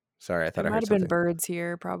 Sorry, I There thought I might heard have been something. birds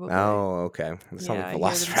here, probably. Oh, okay. It sounds Yeah, like I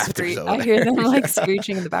hear them velociraptors screech. over I hear there. them like Yeah.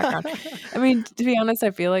 screeching in the background. I mean, to be honest,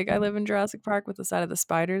 I feel like I live in Jurassic Park with the side of the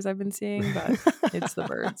spiders I've been seeing, but it's the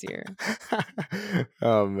birds here.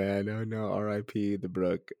 Oh man, oh no, R.I.P. the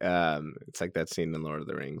Brook. It's like that scene in Lord of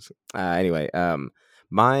the Rings. Anyway,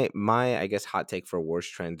 my I guess hot take for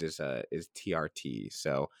worst trend is TRT,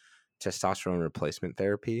 so testosterone replacement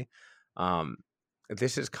therapy. Um,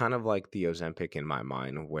 this is kind of like the Ozempic in my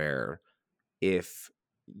mind, where if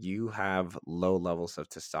you have low levels of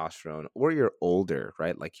testosterone or you're older,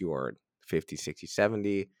 right? Like you are 50, 60,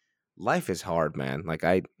 70, life is hard, man. Like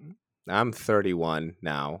I'm 31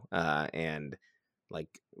 now, and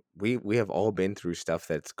like we have all been through stuff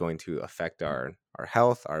that's going to affect our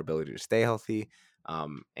health, our ability to stay healthy.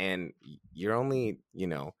 And you're only,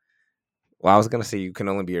 well, I was gonna say you can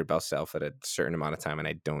only be your best self at a certain amount of time, and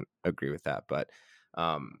I don't agree with that. But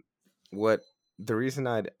um, what the reason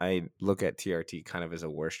I look at TRT kind of as a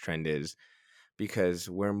worse trend is because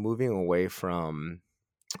we're moving away from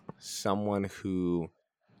someone who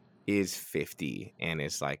is 50 and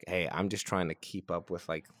is like, hey, I'm just trying to keep up with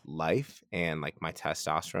like life, and like my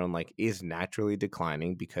testosterone like is naturally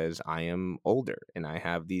declining because I am older and I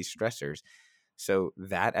have these stressors. So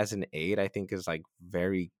that as an aid, I think is like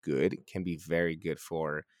very good, can be very good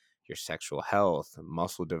for your sexual health,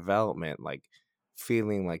 muscle development, like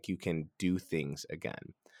feeling like you can do things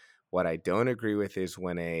again. What I don't agree with is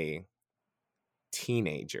when a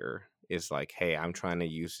teenager is like, hey, I'm trying to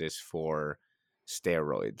use this for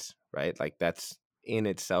steroids, right? Like that's in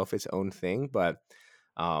itself its own thing. But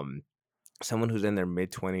um, someone who's in their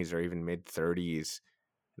mid 20s or even mid 30s,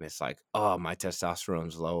 and it's like, oh, my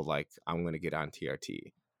testosterone's low, like I'm going to get on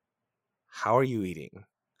TRT. How are you eating?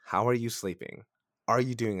 How are you sleeping? Are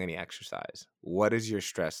you doing any exercise? What is your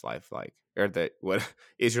stress life like? Or what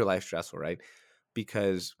is your life stressful, right?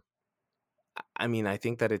 Because I mean, I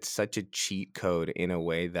think that it's such a cheat code in a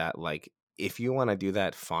way that like if you want to do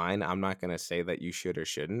that, fine. I'm not going to say that you should or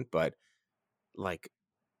shouldn't, but like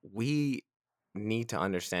we need to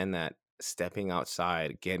understand that stepping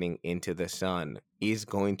outside, getting into the sun is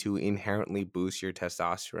going to inherently boost your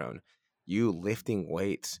testosterone. You lifting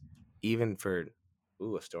weights, even for,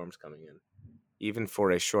 ooh, a storm's coming in, even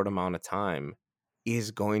for a short amount of time,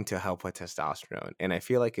 is going to help with testosterone. And I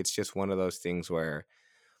feel like it's just one of those things where,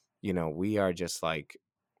 we are just like,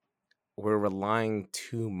 we're relying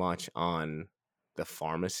too much on the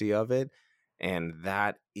pharmacy of it, and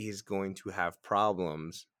that is going to have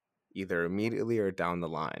problems either immediately or down the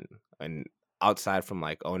line. And outside from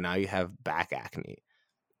like, oh, now you have back acne,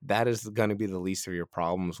 that is going to be the least of your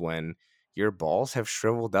problems when your balls have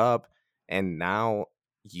shriveled up and now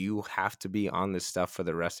you have to be on this stuff for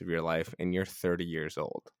the rest of your life and you're 30 years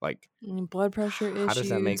old. Like, Blood pressure how does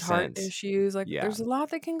that make issues, heart sense? issues, like Yeah. there's a lot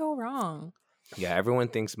that can go wrong. Yeah, everyone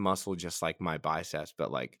thinks muscle just like my biceps,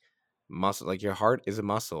 but like muscle, like your heart is a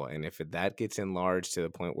muscle, and if that gets enlarged to the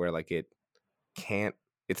point where like it can't,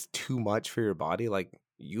 it's too much for your body, like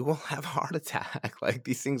you will have a heart attack. Like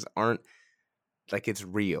these things aren't, like, it's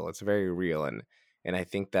real. It's very real. And I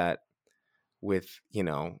think that with,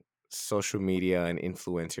 social media and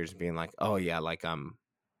influencers being like, "Oh yeah, like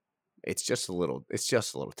it's just a little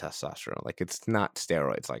testosterone. Like it's not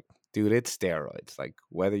steroids." Like, dude, it's steroids. Like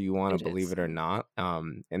whether you want to It believe is. it or not,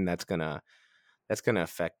 and that's gonna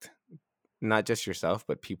affect not just yourself,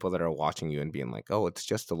 but people that are watching you and being like, "Oh, it's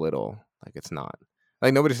just a little." Like it's not.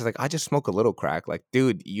 Like nobody's like, "I just smoke a little crack." Like,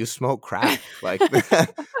 dude, you smoke crack. Like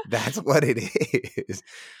that's what it is.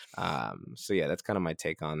 So yeah, that's kind of my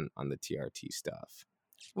take on the TRT stuff.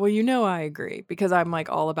 Well, I agree because I'm like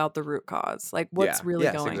all about the root cause. Like what's Yeah. really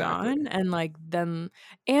Yes. going Exactly. on and like then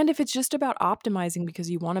and if it's just about optimizing because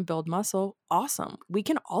you want to build muscle, awesome. We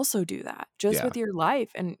can also do that just Yeah. with your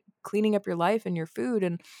life and cleaning up your life and your food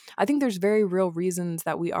and I think there's very real reasons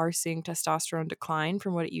that we are seeing testosterone decline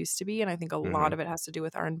from what it used to be and I think a lot Hmm. of it has to do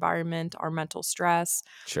with our environment, our mental stress.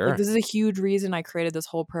 Like Sure. this is a huge reason I created this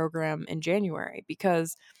whole program in January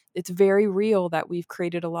because it's very real that we've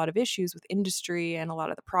created a lot of issues with industry and a lot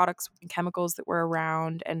of the products and chemicals that were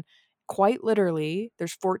around and quite literally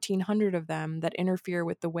there's 1400 of them that interfere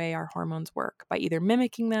with the way our hormones work by either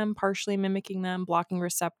mimicking them, partially mimicking them, blocking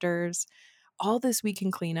receptors. All this we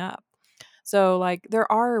can clean up. So like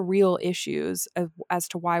there are real issues as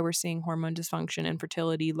to why we're seeing hormone dysfunction,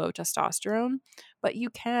 infertility, low testosterone, but you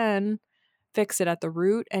can fix it at the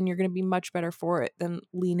root and you're going to be much better for it than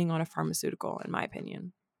leaning on a pharmaceutical in my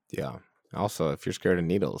opinion. Yeah. Also, if you're scared of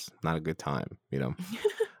needles, not a good time.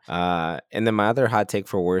 And then my other hot take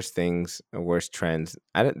for worst things, worst trends.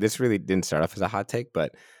 This really didn't start off as a hot take,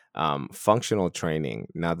 but functional training.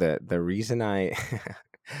 Now, the reason I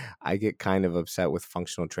I get kind of upset with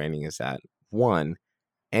functional training is that one,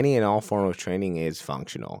 any and all form of training is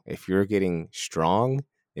functional. If you're getting strong,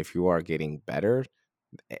 if you are getting better,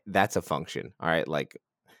 that's a function. All right, like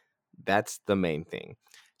that's the main thing.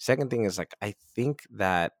 Second thing is like I think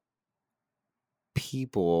that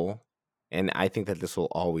people, and I think that this will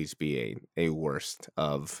always be a worst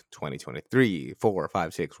of 2023, 4,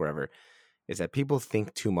 5, 6, wherever, is that people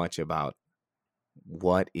think too much about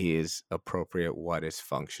what is appropriate, what is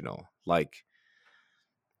functional. Like,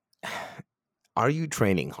 are you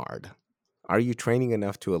training hard? Are you training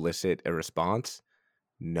enough to elicit a response?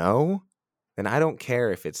 No? Then I don't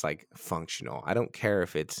care if it's like functional. I don't care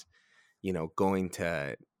if it's, going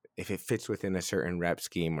to, if it fits within a certain rep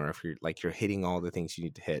scheme or if you're hitting all the things you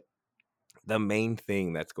need to hit. The main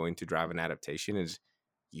thing that's going to drive an adaptation is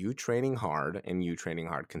you training hard and you training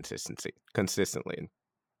hard consistently.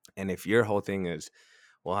 And if your whole thing is,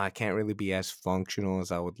 well, I can't really be as functional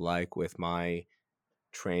as I would like with my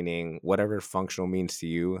training, whatever functional means to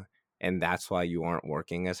you, and that's why you aren't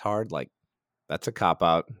working as hard, like that's a cop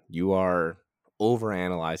out. You are over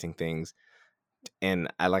analyzing things,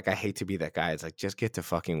 and I hate to be that guy. It's like just get to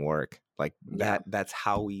fucking work. Like Yeah. that's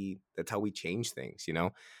how we change things.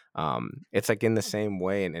 It's like in the same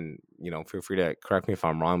way, and feel free to correct me if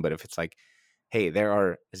I'm wrong, but if it's like, hey, there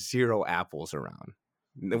are 0 apples around,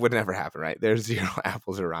 it would never happen, right? There's 0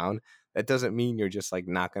 apples around. That doesn't mean you're just like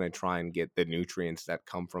not going to try and get the nutrients that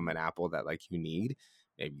come from an apple that like you need.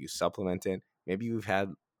 Maybe you supplement it. Maybe you've had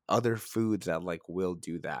other foods that like will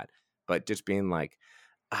do that. But just being like,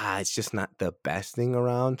 it's just not the best thing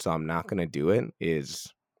around, so I'm not gonna do it,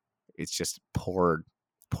 it's just poor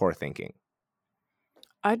thinking.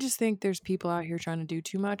 I just think there's people out here trying to do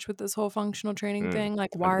too much with this whole functional training Mm, thing.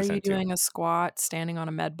 Like, why are you 100% too. doing a squat standing on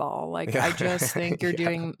a med ball? Like, Yeah. I just think you're Yeah.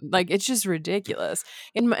 doing like it's just ridiculous.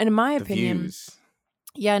 In my The opinion, views.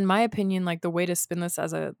 yeah, in my opinion, like the way to spin this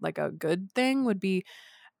as a good thing would be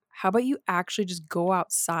how about you actually just go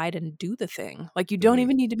outside and do the thing? Like, you don't Mhm.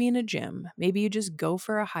 even need to be in a gym. Maybe you just go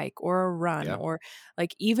for a hike or a run Yeah. or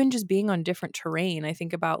like even just being on different terrain. I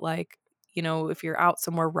think about like, if you're out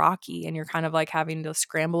somewhere rocky and you're kind of like having to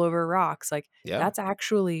scramble over rocks, like Yeah. that's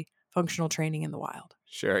actually functional training in the wild.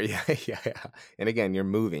 Sure. Yeah, yeah, yeah. And again, you're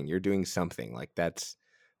moving, you're doing something. Like that's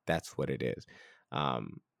what it is.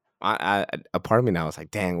 Um a part of me now is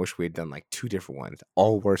like, dang, wish we had done like 2 different ones,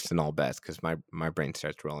 all worst and all best, because my brain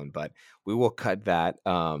starts rolling. But we will cut that,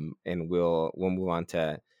 and we'll move on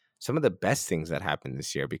to some of the best things that happened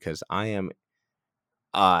this year, because I am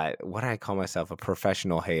what I call myself, a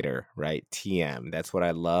professional hater, right? TM. That's what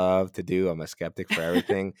I love to do. I'm a skeptic for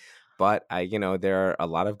everything. But there are a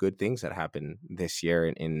lot of good things that happened this year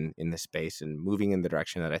in the space and moving in the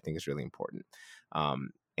direction that I think is really important.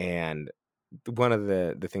 And one of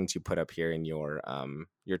the things you put up here in your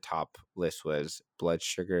top list was blood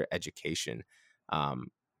sugar education. Um,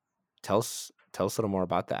 tell us a little more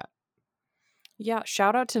about that. Yeah,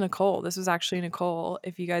 shout out to Nicole. This was actually Nicole,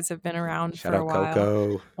 if you guys have been around Shout for a out while,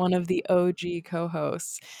 Coco. one of the OG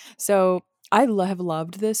co-hosts. So I have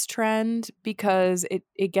loved this trend because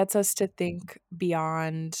it gets us to think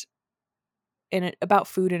beyond about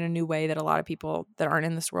food in a new way that a lot of people that aren't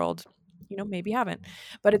in this world, maybe haven't.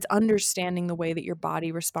 But it's understanding the way that your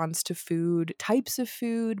body responds to food, types of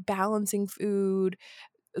food, balancing food,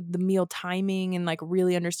 the meal timing, and like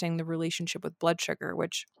really understanding the relationship with blood sugar,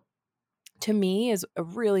 which to me is a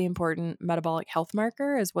really important metabolic health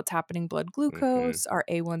marker, is what's happening blood Hmm. glucose, our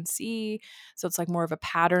A1C. So it's like more of a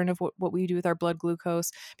pattern of what we do with our blood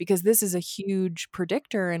glucose, because this is a huge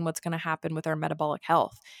predictor in what's going to happen with our metabolic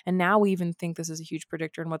health. And now we even think this is a huge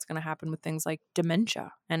predictor in what's going to happen with things like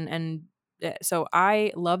dementia. So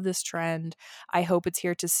I love this trend. I hope it's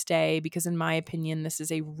here to stay, because in my opinion, this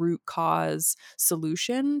is a root cause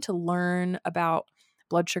solution to learn about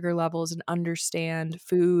blood sugar levels and understand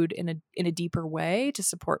food in a deeper way to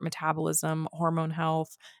support metabolism, hormone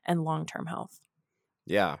health, and long-term health.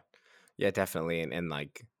 Yeah. Yeah, definitely. And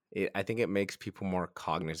like I think it makes people more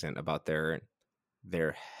cognizant about their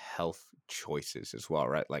health choices as well,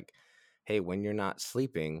 right? Like, hey, when you're not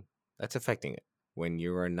sleeping, that's affecting it. When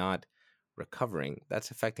you are not recovering,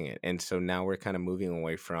 that's affecting it. And so now we're kind of moving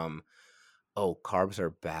away from, oh, carbs are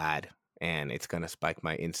bad and it's going to spike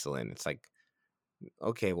my insulin. It's like,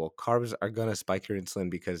 okay, well, carbs are going to spike your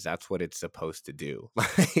insulin because that's what it's supposed to do.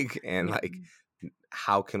 Yeah.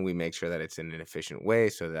 How can we make sure that it's in an efficient way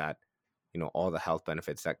so that all the health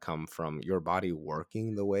benefits that come from your body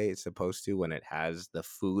working the way it's supposed to when it has the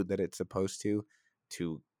food that it's supposed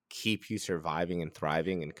to keep you surviving and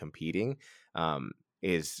thriving and competing,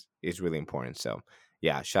 is really important. So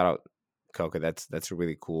yeah, shout out Coca. That's a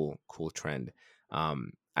really cool trend.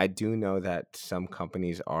 I do know that some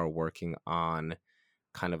companies are working on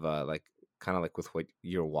kind of a like kind of like with what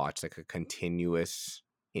your watch, like a continuous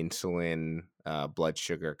insulin, blood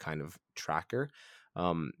sugar kind of tracker.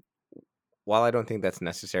 um while I don't think that's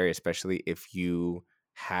necessary, especially if you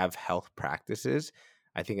have health practices,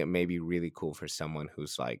 I think it may be really cool for someone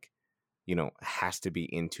who's like, has to be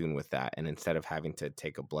in tune with that. And instead of having to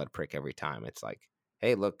take a blood prick every time, it's like,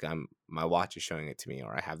 hey, look, my watch is showing it to me,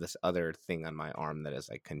 or I have this other thing on my arm that is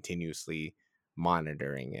like continuously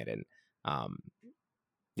monitoring it. And um,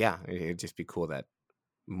 yeah, it'd just be cool that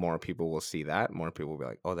more people will see that. More people will be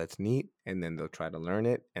like, oh, that's neat. And then they'll try to learn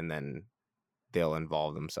it. And then they'll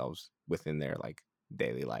involve themselves within their like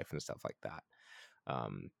daily life and stuff like that.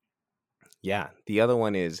 Um, yeah. The other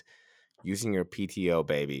one is using your PTO,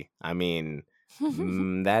 baby. I mean,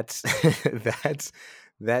 that's that's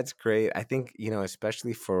that's great. I think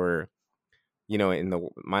especially for in the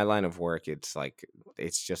my line of work, it's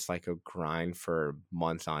just like a grind for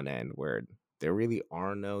months on end where there really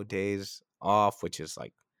are no days off, which is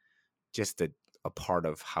like just a part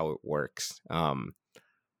of how it works.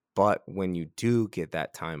 But when you do get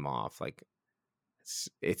that time off, like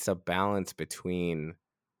it's a balance between,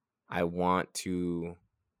 I want to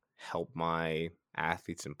help my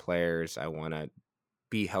athletes and players. I want to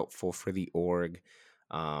be helpful for the org.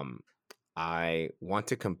 Um, I want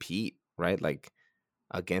to compete, right? Like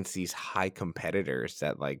against these high competitors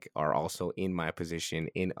that like are also in my position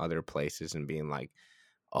in other places, and being like,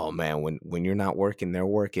 oh man, when you're not working, they're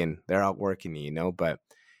working, they're out working you. But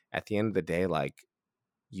at the end of the day, like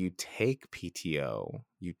you take PTO,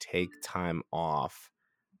 you take time off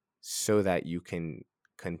so that you can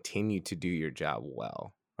continue to do your job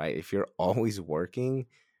well, right? If you're always working,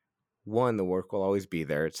 one, the work will always be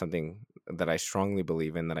there. It's something that I strongly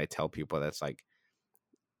believe in, that I tell people, that's like,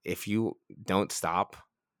 if you don't stop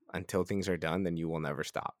until things are done, then you will never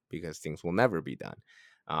stop, because things will never be done.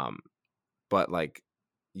 Um, but like,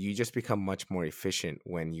 you just become much more efficient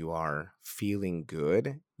when you are feeling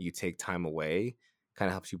good. You take time away, kind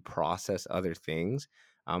of helps you process other things,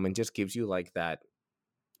 and just gives you like that.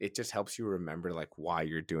 It just helps you remember like why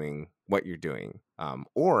you're doing what you're doing,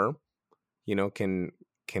 or can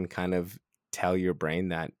kind of tell your brain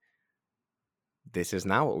that this is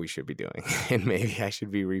not what we should be doing, and maybe I should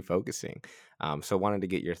be refocusing. So wanted to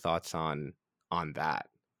get your thoughts on that.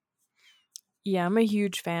 Yeah, I'm a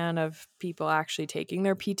huge fan of people actually taking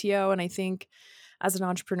their PTO. And I think as an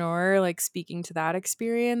entrepreneur, like speaking to that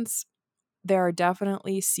experience, there are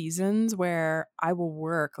definitely seasons where I will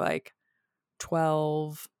work like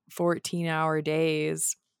 12, 14-hour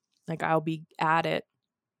days. Like I'll be at it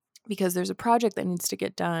because there's a project that needs to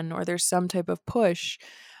get done or there's some type of push.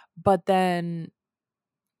 But then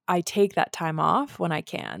I take that time off when I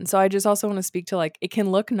can. So I just also want to speak to, like, it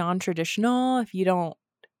can look non-traditional if you don't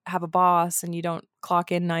have a boss and you don't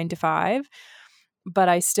clock in 9 to 5. But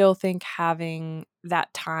I still think having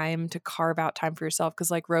that time to carve out time for yourself,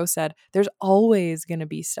 because like Rose said, there's always going to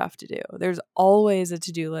be stuff to do. There's always a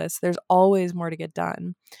to-do list. There's always more to get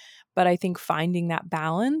done. But I think finding that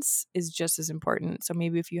balance is just as important. So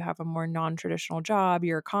maybe if you have a more non-traditional job,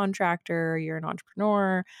 you're a contractor, you're an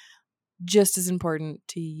entrepreneur, just as important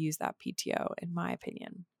to use that PTO, in my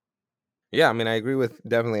opinion. Yeah, I mean, I agree with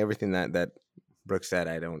definitely everything that Brooke said.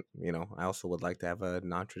 I don't, I also would like to have a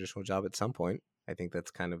non-traditional job at some point. I think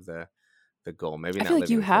that's kind of the goal. Maybe I not feel like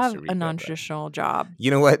living you in Costa have a Rica, but non-traditional job.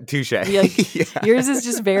 you know what? Touche. Like Yeah. yours is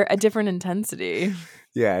just very a different intensity.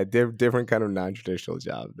 Yeah, different kind of non-traditional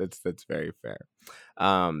job. That's very fair.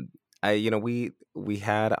 Um, we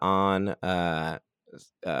had on uh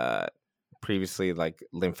previously like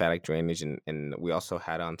lymphatic drainage, and we also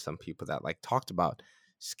had on some people that like talked about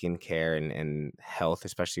skincare and health,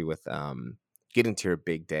 especially with getting to your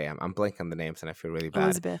big day. I'm blanking on the names and I feel really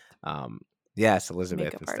bad. Elizabeth, Um, yes,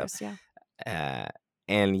 Elizabeth makeup and stuff. artist, yeah. Uh,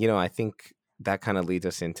 and I think that kind of leads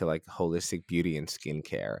us into like holistic beauty and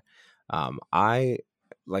skincare. I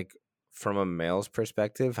like from a male's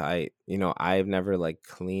perspective, I've never like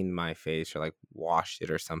cleaned my face or like washed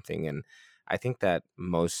it or something, and I think that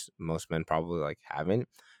most men probably like haven't.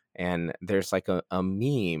 And there's like a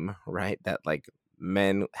meme, right, that like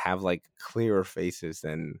men have like clearer faces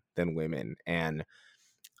than women, and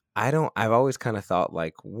I've always kind of thought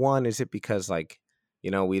like, one, is it because like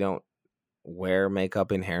we don't wear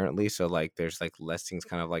makeup inherently, so like there's like less things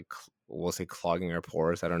kind of like we'll say clogging our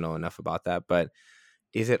pores. I don't know enough about that, but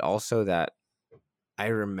is it also that I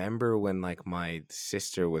remember when like my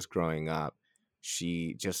sister was growing up,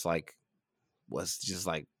 she just like was just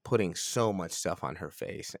like putting so much stuff on her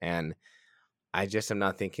face, and I just am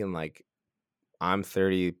not thinking like I'm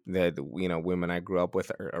 30, that women I grew up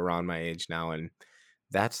with are around my age now, and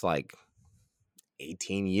that's like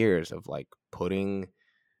 18 years of like putting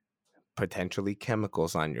potentially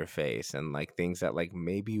chemicals on your face and like things that like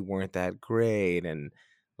maybe weren't that great, and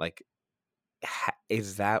like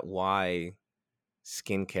is that why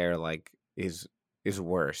skincare like is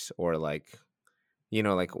worse, or like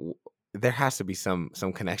like there has to be some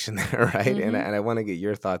connection there, right? And Mm-hmm. I want to get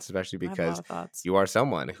your thoughts, especially I have a lot because of thoughts. you are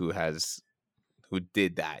someone who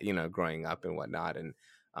did that, growing up and whatnot, and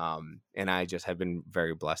I just have been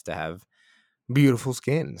very blessed to have beautiful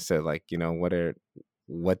skin. So like,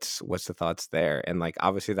 what's the thoughts there? And like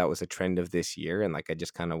obviously that was a trend of this year, and like I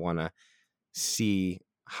just kind of want to see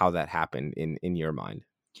how that happened in your mind.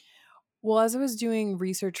 Well, as I was doing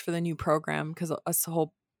research for the new program, because a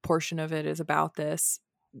whole portion of it is about this,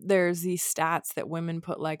 there's these stats that women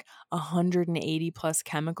put like 180 plus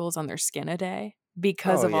chemicals on their skin a day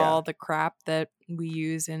because Oh of yeah. all the crap that we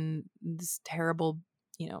use in this terrible,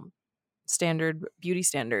 you know, standard beauty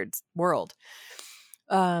standards world.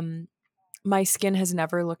 Um, my skin has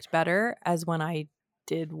never looked better as when I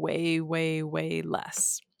did way, way, way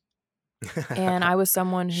less. And I was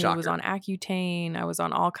someone who was Shocker. on Accutane. I was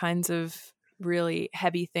on all kinds of really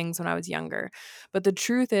heavy things when I was younger. But the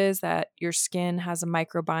truth is that your skin has a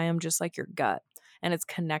microbiome just like your gut, and it's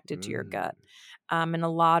connected to your Mm, gut. And a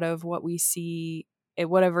lot of what we see,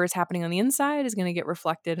 whatever is happening on the inside, is going to get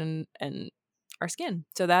reflected in our skin.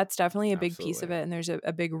 So that's definitely a big piece of absolutely. it. And there's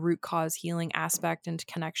a big root cause healing aspect into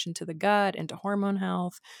connection to the gut, into hormone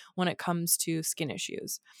health when it comes to skin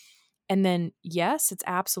issues. And then, yes, it's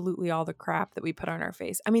absolutely all the crap that we put on our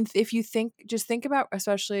face. I mean, if you just think about,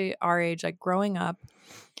 especially our age, like growing up,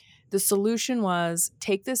 the solution was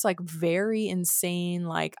take this like very insane,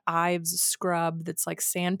 like Ives scrub that's like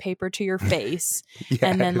sandpaper to your face,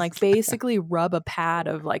 and then like Yes. basically rub a pad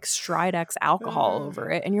of like Stridex alcohol over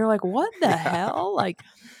it. And you're like, what the Yeah. hell? Like,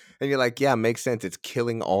 And you're like, yeah, makes sense. It's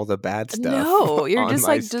killing all the bad stuff no, you're on just my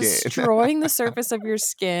like skin. destroying the surface of your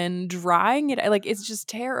skin, drying it. Like it's just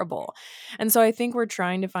terrible. And so I think we're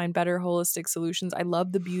trying to find better holistic solutions. I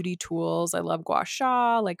love the beauty tools. I love gua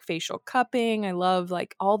sha, like facial cupping. I love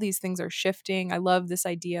like all these things are shifting. I love this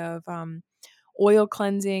idea of oil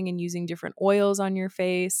cleansing and using different oils on your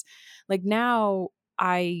face. Like now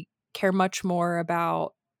I care much more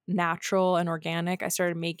about natural and organic. I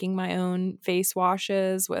started making my own face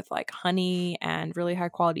washes with like honey and really high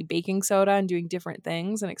quality baking soda and doing different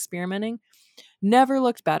things and experimenting. Never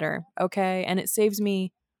looked better, okay? And it saves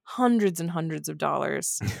me hundreds and hundreds of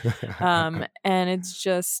dollars. And it's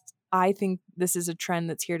just I think this is a trend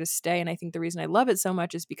that's here to stay, and I think the reason I love it so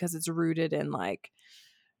much is because it's rooted in like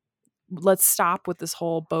let's stop with this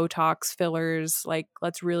whole Botox fillers. Like,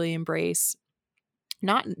 let's really embrace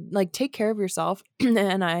not like take care of yourself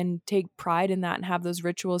and take pride in that and have those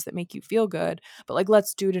rituals that make you feel good. But like,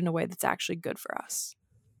 let's do it in a way that's actually good for us.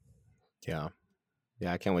 Yeah.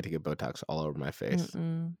 Yeah, I can't wait to get Botox all over my face.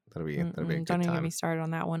 Mm-mm. That'll be a Mm-mm. good Don't even get me time. started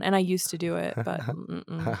on that one. And I used to do it, but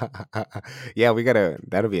mm-mm. Yeah, we gotta.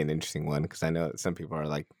 That'll be an interesting one because I know some people are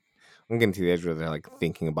like, I'm getting to the edge where they're like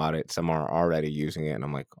thinking about it. Some are already using it, and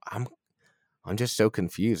I'm like, I'm just so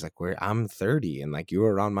confused. Like, where I'm 30, and like you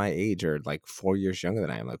are around my age or like 4 years younger than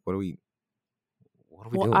I am. Like, what are we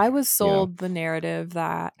Well, doing I here? was sold the narrative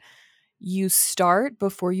that you start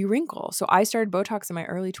before you wrinkle. So I started Botox in my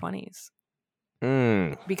early 20s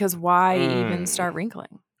Mm, because why even mm. start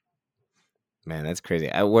wrinkling? Man, that's crazy.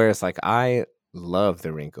 Whereas, like, I love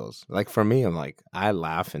the wrinkles. Like for me, I'm like, I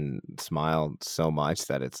laugh and smile so much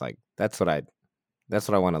that it's like that's what I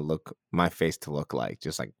want to look my face to look like,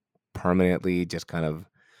 just like permanently, just kind of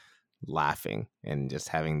laughing and just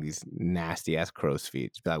having these nasty ass crow's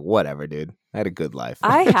feet. Just be like, whatever, dude. I had a good life.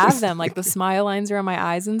 I have them, like the smile lines around my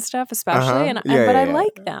eyes and stuff, Uh especially, huh. and Yeah, but I yeah,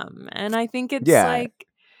 like yeah. them, and I think it's Yeah, like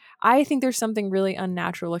I think there's something really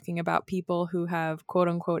unnatural looking about people who have quote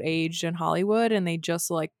unquote aged in Hollywood, and they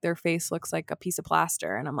just like their face looks like a piece of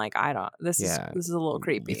plaster, and I'm like, I don't. yeah. This is a little You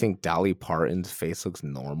creepy. think Dolly Parton's face looks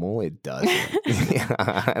normal? It doesn't. Yeah.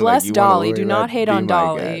 Like Bless you want to Dolly. worry Do about? not hate Be on my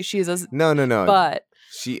Dolly. guest. She's a No, no, no. but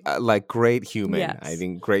She like great human. I yes.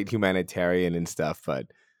 think great humanitarian and stuff. But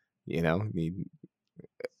you know,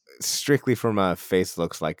 strictly from a face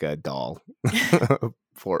looks like a doll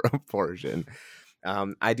for a portion.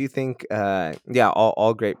 I do think, yeah,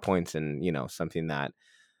 all great points, and something that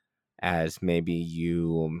as maybe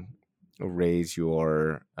you raise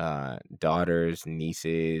your daughters,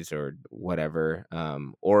 nieces, or whatever,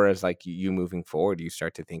 or as like you moving forward, you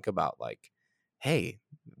start to think about like, hey,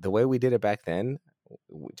 the way we did it back then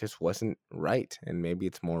just wasn't right, and maybe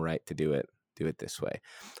it's more right to do it this way.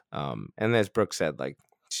 And as Brooke said, like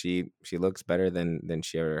she looks better than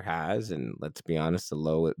she ever has, and let's be honest,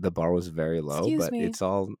 the bar was very low, Excuse but me. it's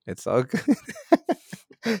all good.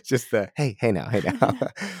 Just the hey now.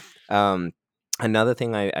 um Another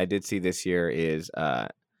thing I did see this year is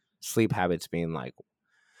sleep habits being like,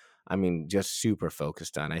 I mean, just super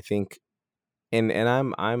focused on. I think, and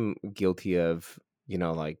I'm guilty of,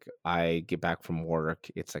 like I get back from work,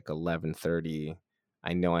 it's like 11:30.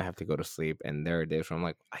 I know I have to go to sleep, and there are days where I'm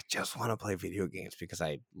like, I just want to play video games because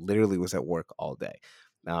I literally was at work all day.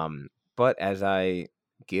 But as I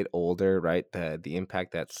get older, right, the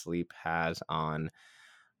impact that sleep has on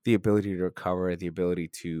the ability to recover, the ability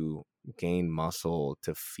to gain muscle,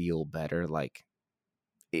 to feel better, like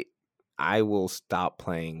it, I will stop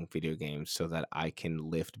playing video games so that I can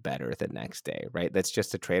lift better the next day, right? That's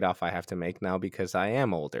just a trade-off I have to make now because I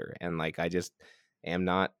am older, and like I just am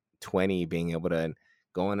not 20 being able to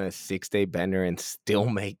go on a 6-day bender and still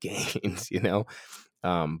make gains.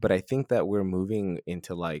 But I think that we're moving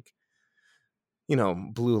into like,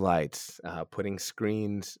 blue lights, putting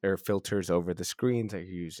screens or filters over the screens that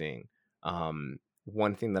you're using.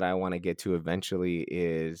 One thing that I want to get to eventually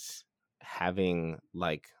is having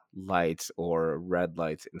like lights or red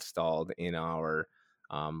lights installed in our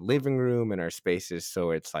living room and our spaces.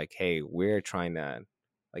 So it's like, hey, we're trying to,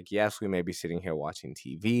 like, yes, we may be sitting here watching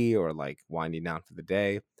TV or like winding down for the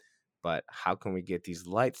day, but how can we get these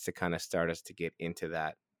lights to kind of start us to get into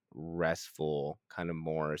that restful, kind of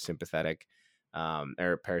more sympathetic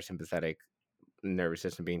or parasympathetic nervous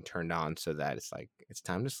system being turned on so that it's like it's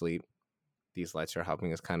time to sleep. These lights are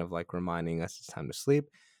helping us, kind of like reminding us it's time to sleep,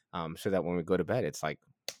 so that when we go to bed it's like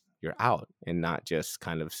you're out and not just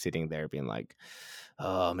kind of sitting there being like,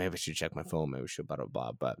 oh, maybe I should check my phone, maybe I should blah blah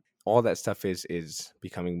blah. But all that stuff is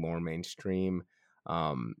becoming more mainstream.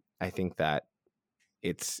 I think that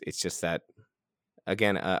it's just that,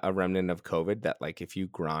 again, a remnant of COVID, that like if you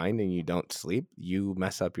grind and you don't sleep, you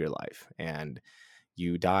mess up your life and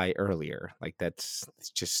you die earlier. Like it's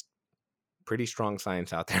just pretty strong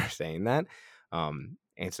science out there saying that. And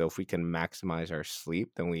so if we can maximize our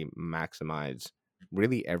sleep, then we maximize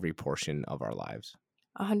really every portion of our lives.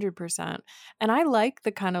 100%. And I like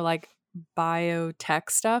the kind of like biotech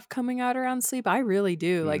stuff coming out around sleep. I really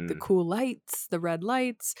do. Like the Mm, cool lights, the red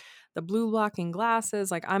lights, the blue blocking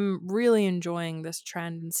glasses. Like I'm really enjoying this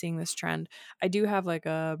trend and seeing this trend. I do have like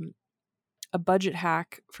a budget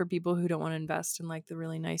hack for people who don't want to invest in like the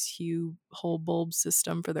really nice hue whole bulb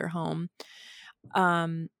system for their home.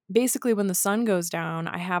 Basically when the sun goes down,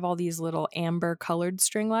 I have all these little amber colored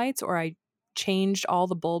string lights, or I changed all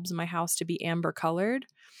the bulbs in my house to be amber colored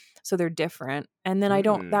so they're different. And then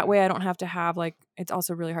that mm, way I don't have to have like, it's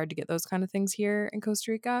also really hard to get those kind of things here in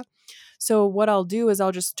Costa Rica. So what I'll do is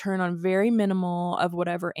I'll just turn on very minimal of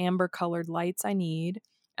whatever amber colored lights I need,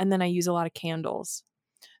 and then I use a lot of candles.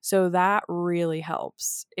 So that really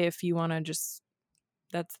helps if you want to just,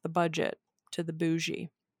 that's the budget to the bougie.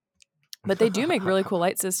 But they do make really cool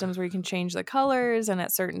light systems where you can change the colors, and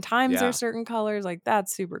at certain times Yeah, there's certain colors. Like,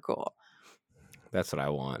 that's super cool. that's what I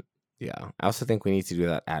want. Yeah, I also think we need to do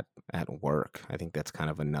that at work. I think that's kind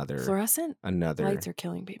of Fluorescent lights another. are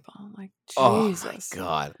killing people. Like, Oh my Jesus.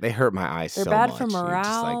 god, they hurt my eyes They're so bad for much. You're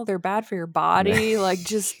just like, morale. They're bad for your body. Like,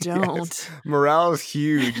 just yes, don't. morale is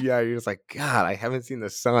huge. Yeah, you're just like, God, I haven't seen the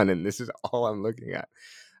sun, and this is all I'm looking at.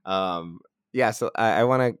 Um, yeah, so I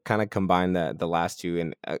want to kind of combine the last two,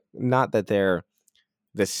 and not that they're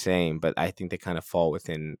the same, but I think they kind of fall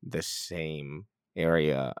within the same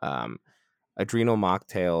area. Adrenal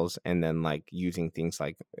mocktails, and then like using things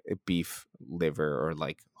like beef liver or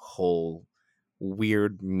like whole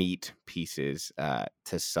weird meat pieces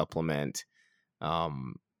to supplement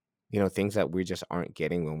things that we just aren't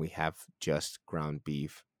getting when we have just ground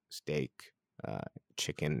beef, steak, uh,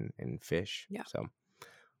 chicken, and fish. Yeah. So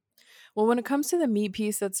Well, when it comes to the meat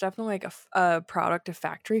piece, that's definitely like a product of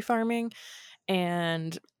factory farming.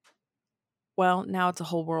 And, well, now it's a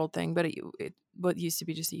whole world thing, but it what used to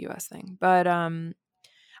be just a US thing. But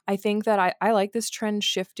I think that I like this trend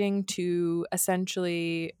shifting to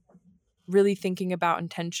essentially really thinking about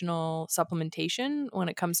intentional supplementation when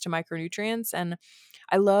it comes to micronutrients. And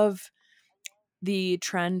I love the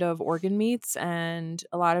trend of organ meats, and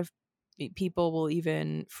a lot of people will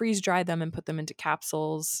even freeze dry them and put them into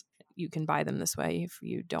capsules. You can buy them this way if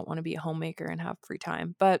you don't want to be a homemaker and have free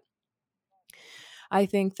time. But I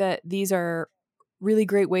think that these are really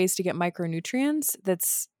great ways to get micronutrients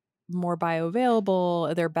that's more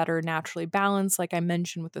bioavailable. They're better naturally balanced, like I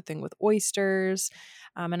mentioned with the thing with oysters.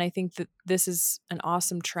 And I think that this is an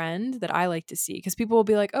awesome trend that I like to see, because people will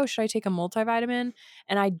be like, oh, should I take a multivitamin?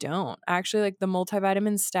 And I don't. Actually, like, the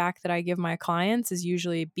multivitamin stack that I give my clients is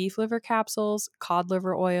usually beef liver capsules, cod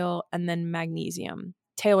liver oil, and then magnesium,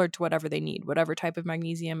 tailored to whatever they need, whatever type of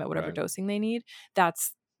magnesium at whatever right, dosing they need.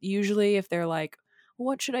 That's usually, if they're like,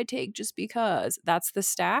 what should I take just because? That's the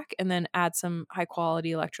stack. And then add some high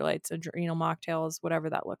quality electrolytes, adrenal mocktails, whatever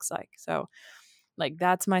that looks like. So, like,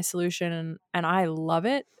 that's my solution, and I love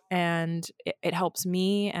it. And it helps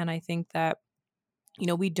me. And I think that,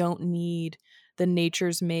 we don't need the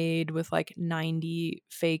nature's made with like 90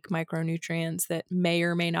 fake micronutrients that may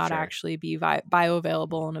or may not sure, actually be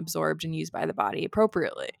bioavailable and absorbed and used by the body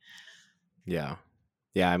appropriately. yeah,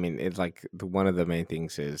 yeah. I mean, it's like one of the main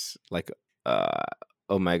things is like uh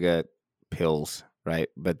omega pills, right?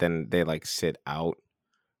 But then they like sit out.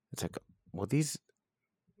 It's like, well,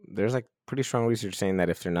 there's like pretty strong research saying that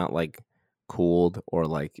if they're not like cooled or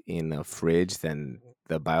like in a fridge, then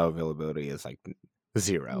the bioavailability is like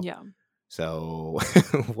zero. Yeah, So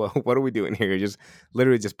what are we doing here? You're just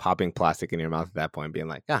literally just popping plastic in your mouth at that point, being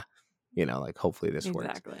like, like hopefully this works.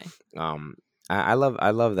 exactly. Um, I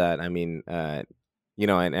love that. I mean, and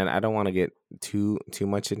I don't want to get too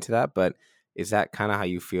much into that, but is that kind of how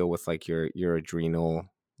you feel with like your adrenal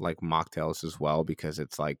like mocktails as well? Because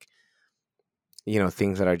it's like,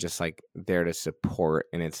 things that are just like there to support,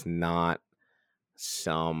 and it's not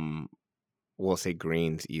some, we'll say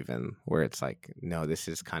greens even, where it's like, no, this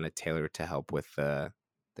is kind of tailored to help with the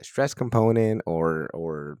stress component, or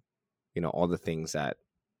all the things that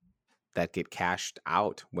get cashed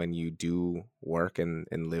out when you do work and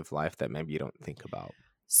live life that maybe you don't think about.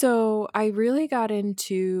 So I really got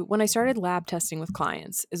into, when I started lab testing with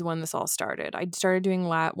clients is when this all started. I started doing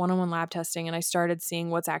one-on-one lab testing, and I started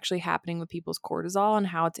seeing what's actually happening with people's cortisol and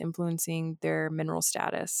how it's influencing their mineral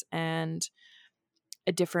status and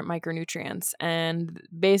different micronutrients, and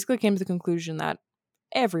basically came to the conclusion that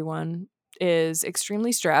everyone is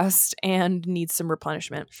extremely stressed and needs some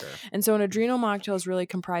replenishment. Sure. And so an adrenal mocktail is really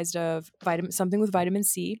comprised of something with vitamin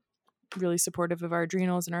C, really supportive of our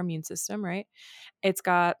adrenals and our immune system, right? It's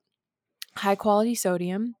got high quality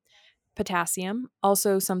sodium, potassium,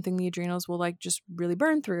 also something the adrenals will like just really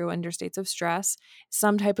burn through under states of stress,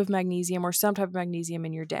 some type of magnesium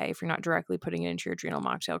in your day if you're not directly putting it into your adrenal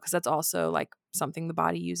mocktail, because that's also like something the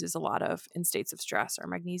body uses a lot of in states of stress, our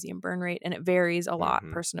magnesium burn rate, and it varies a lot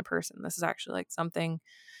Mm-hmm. person to person. This is actually like something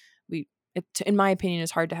in my opinion,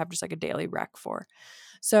 is hard to have just like a daily rec for.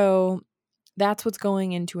 So that's what's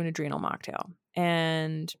going into an adrenal mocktail.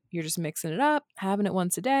 And you're just mixing it up, having it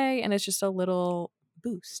once a day, and it's just a little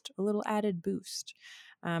boost, a little added boost.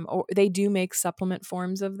 Or they do make supplement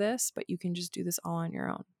forms of this, but you can just do this all on your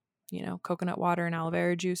own. Coconut water and aloe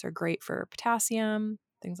vera juice are great for potassium,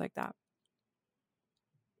 things like that.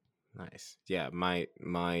 Nice. Yeah, my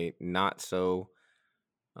not so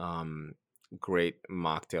um great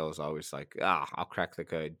mocktail is always like, I'll crack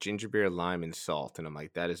like a ginger beer, lime, and salt, and I'm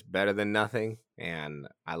like, that is better than nothing, and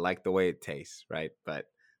I like the way it tastes, right? But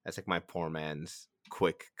that's like my poor man's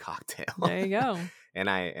quick cocktail. There you go. and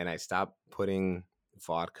I stopped putting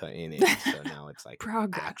vodka in it, so now it's like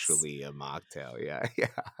Progress. actually a mocktail. Yeah, yeah.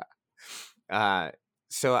 Uh,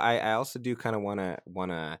 so I also do kind of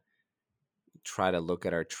wanna try to look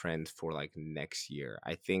at our trends for like next year.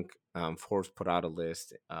 I think Forbes put out a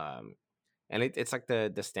list, and it's like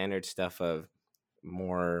the standard stuff of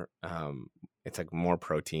more. It's like more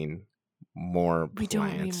protein, more We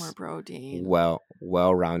don't need more plants, protein.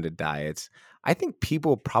 well-rounded diets. I think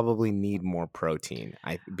people probably need more protein.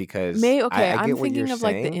 Because May okay, I I'm get what you're thinking of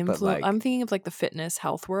like the saying, but influ I'm like thinking of like the fitness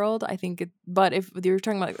health world. I think but if you're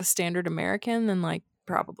talking about like the standard American, then like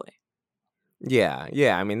probably. yeah,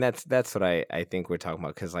 yeah. I mean that's what I think we're talking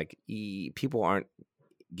about because like people aren't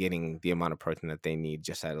getting the amount of protein that they need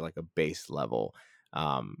just at like a base level.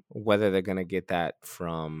 Whether they're gonna get that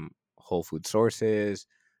from whole food sources,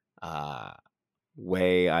 uh,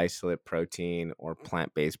 whey isolate protein, or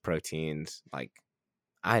plant based proteins, like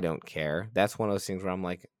I don't care. That's one of those things where I'm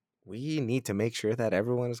like, we need to make sure that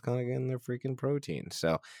everyone is kind of getting their freaking protein.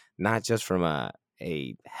 So not just from a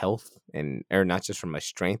health and or not just from a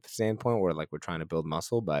strength standpoint where like we're trying to build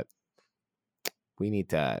muscle, but we need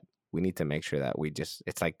to we need to make sure that we just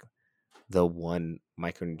it's like the one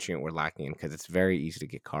micronutrient we're lacking in because it's very easy to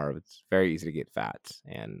get carbs, it's very easy to get fats,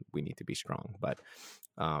 and we need to be strong. But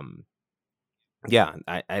um, yeah,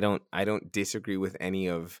 I don't disagree with any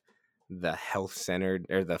of the health centered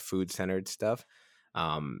or the food centered stuff.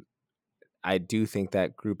 Um, I do think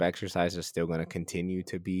that group exercise is still going to continue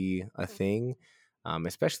to be a thing,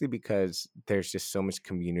 especially because there's just so much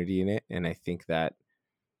community in it, and I think that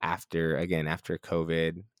after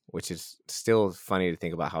COVID, which is still funny to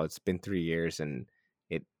think about how it's been 3 years and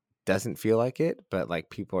it doesn't feel like it, but like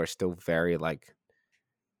people are still very like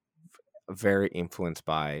very influenced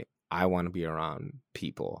by I want to be around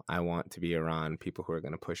people. I want to be around people who are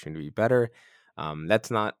going to push me to be better. That's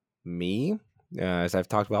not me, as I've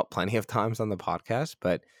talked about plenty of times on the podcast,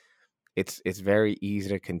 but it's very easy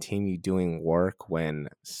to continue doing work when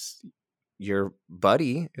your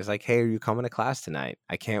buddy is like, "Hey, are you coming to class tonight?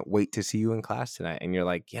 I can't wait to see you in class tonight." And you're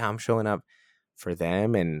like, "Yeah, I'm showing up for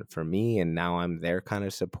them and for me, and now I'm their kind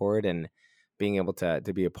of support." And being able to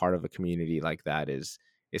be a part of a community like that is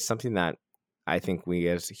something that I think we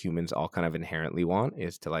as humans all kind of inherently want,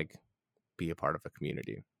 is to like be a part of a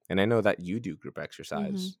community. And I know that you do group Mhm.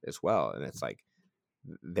 exercise as well, and it's like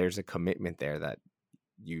there's a commitment there that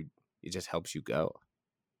you it just helps you go.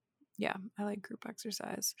 Yeah, I like group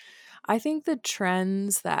exercise. I think the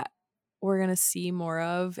trends that we're going to see more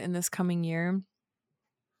of in this coming year,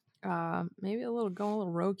 maybe a little going a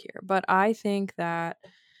little rogue here, but I think that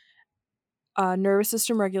nervous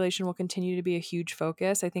system regulation will continue to be a huge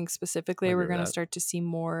focus. I think I specifically we're agree with going to that. start to see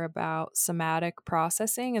more about somatic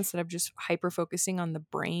processing instead of just hyper focusing on the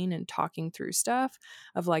brain and talking through stuff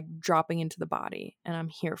of like dropping into the body. And I'm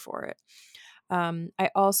here for it. I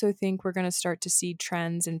also think we're going to start to see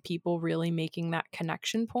trends in people really making that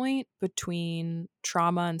connection point between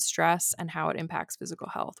trauma and stress and how it impacts physical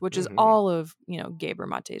health, which is Hmm. all of, Gabor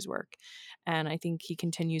Mate's work. And I think he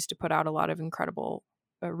continues to put out a lot of incredible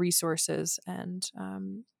resources and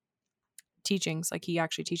teachings. Like he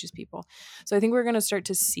actually teaches people. So I think we're going to start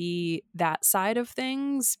to see that side of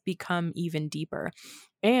things become even deeper.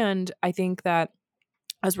 And I think that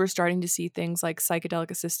as we're starting to see things like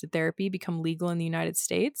psychedelic assisted therapy become legal in the United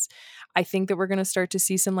States, I think that we're going to start to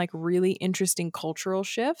see some like really interesting cultural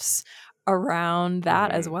shifts around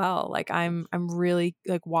that as Hmm. well. Like I'm really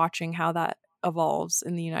like watching how that evolves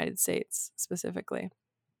in the United States specifically.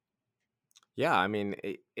 Yeah, I mean,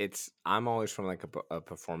 I'm always from like a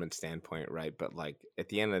performance standpoint, right? But like at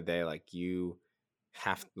the end of the day, like you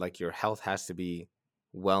have like your health has to be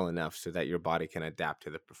well enough so that your body can adapt to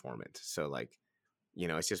the performance. So like,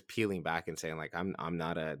 it's just peeling back and saying like I'm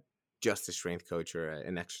not just a strength coach or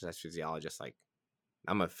an exercise physiologist. Like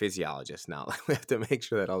I'm a physiologist now. Like we have to make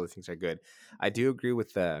sure that all the things are good. I do agree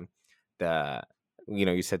with the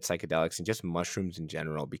you said psychedelics and just mushrooms in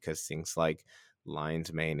general because things like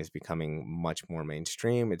lion's mane is becoming much more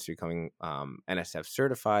mainstream. It's becoming NSF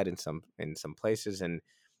certified in some places, and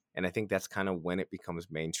I think that's kind of when it becomes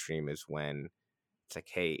mainstream is when it's like,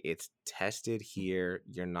 hey, it's tested here.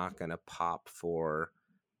 You're not gonna pop for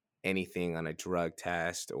anything on a drug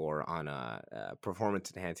test or on a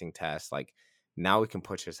performance enhancing test. Like now we can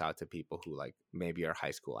push this out to people who like maybe are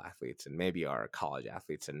high school athletes and maybe are college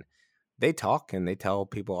athletes, and they talk and they tell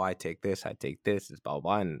people I take this, it's blah blah,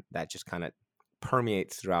 blah, and that just kind of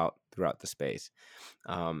permeates throughout the space.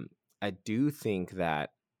 um I do think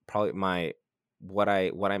that probably my what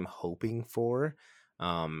I'm hoping for,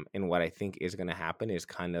 and what I think is going to happen is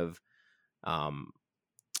kind of um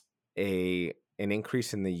a an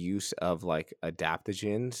increase in the use of like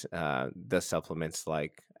adaptogens, the supplements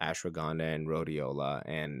like ashwagandha and rhodiola,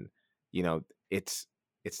 and you know, it's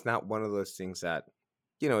not one of those things that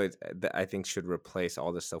that I think should replace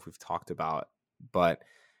all the stuff we've talked about, but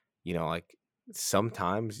like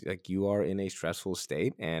sometimes like you are in a stressful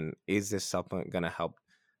state, and is this supplement going to help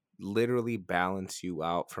literally balance you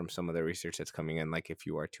out from some of the research that's coming in? Like if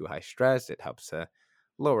you are too high stressed, it helps to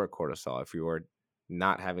lower cortisol. If you are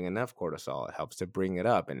not having enough cortisol, it helps to bring it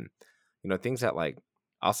up. And things that like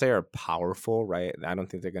I'll say are powerful, right? I don't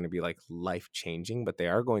think they're going to be like life changing, but they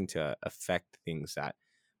are going to affect things that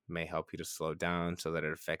may help you to slow down so that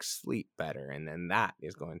it affects sleep better, and then that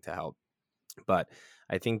is going to help. But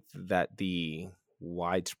I think that the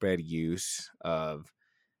widespread use of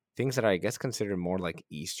things that I guess considered more like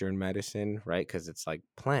Eastern medicine, right? Because it's like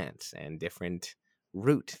plants and different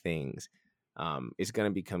root things, is going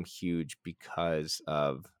to become huge because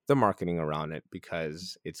of the marketing around it,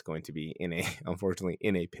 because it's going to be unfortunately,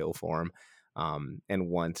 in a pill form. And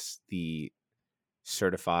once the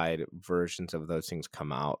certified versions of those things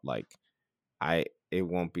come out, like it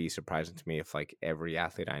won't be surprising to me if like every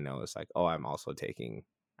athlete I know is like, oh, I'm also taking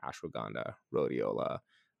ashwagandha, rhodiola,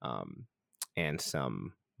 um, and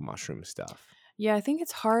some mushroom stuff. Yeah, I think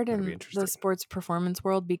it's hard That'll be in the interesting. sports performance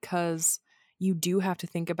world because you do have to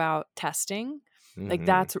think about testing. Like Hmm.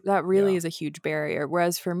 that really Yeah. is a huge barrier.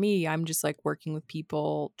 Whereas for me, I'm just like working with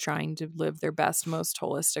people trying to live their best, most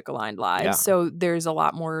holistic aligned lives. Yeah. So there's a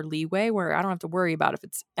lot more leeway where I don't have to worry about if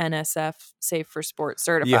it's NSF safe for sports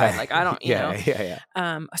certified. Yeah. Like I don't, Yeah. Yeah.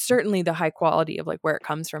 Yeah. certainly the high quality of like where it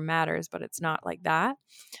comes from matters, but it's not like that.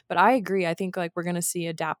 But I agree. I think like we're gonna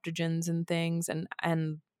see adaptogens and things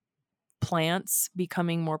and plants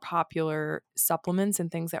becoming more popular supplements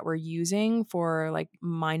and things that we're using for like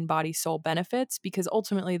mind body soul benefits, because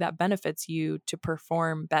ultimately that benefits you to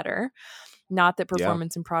perform better. Not that Yeah.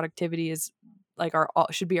 performance and productivity is like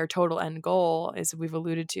should be our total end goal, as we've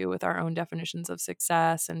alluded to with our own definitions of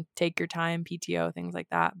success and take your time, PTO, things like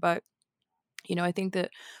that. But I think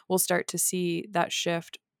that we'll start to see that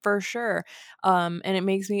shift for sure. And it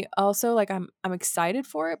makes me also like I'm excited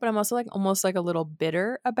for it, but I'm also like almost like a little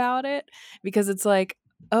bitter about it, because it's like,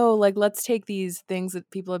 oh, like let's take these things that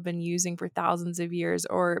people have been using for thousands of years,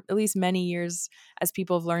 or at least many years as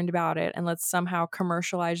people have learned about it, and let's somehow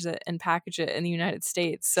commercialize it and package it in the United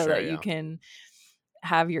States so Sure. that you Yeah. can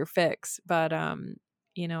have your fix. But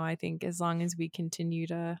I think as long as we continue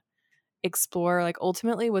to explore like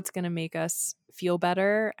ultimately what's going to make us feel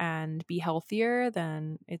better and be healthier,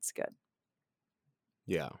 then it's good.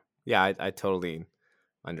 Yeah. Yeah. I totally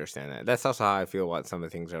understand that. That's also how I feel about some of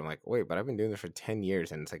the things where I'm like, wait, but I've been doing this for 10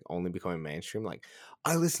 years and it's like only becoming mainstream. Like,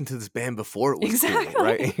 I listened to this band before it was cool,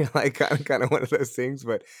 right? Exactly. Like, kind of one of those things.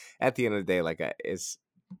 But at the end of the day, like, it's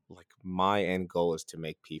like my end goal is to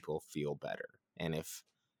make people feel better. And if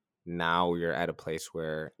now you're at a place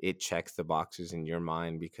where it checks the boxes in your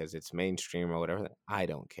mind because it's mainstream or whatever, I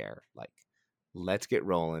don't care. Like, let's get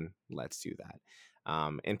rolling. Let's do that.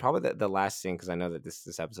 And probably the last thing, because I know that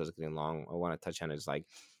this episode is getting long, I want to touch on is like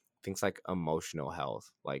things like emotional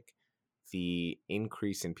health, like the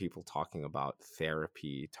increase in people talking about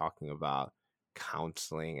therapy, talking about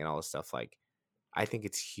counseling and all this stuff. Like, I think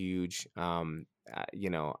it's huge.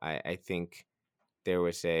 I think there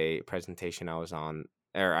was a presentation I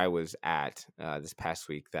was at this past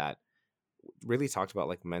week that really talked about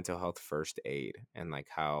like mental health first aid, and like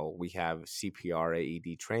how we have CPR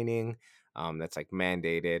AED training, that's like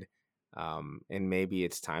mandated, and maybe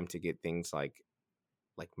it's time to get things like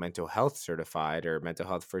mental health certified or mental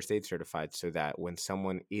health first aid certified, so that when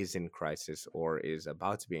someone is in crisis or is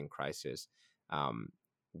about to be in crisis, um,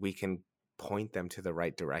 we can point them to the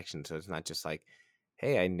right direction. So it's not just like,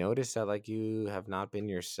 hey, I noticed that like you have not been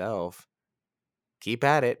yourself, keep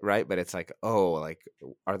at it, right? But it's like, oh, like,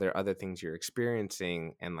 are there other things you're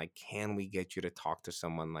experiencing, and like, can we get you to talk to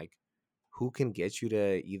someone like who can get you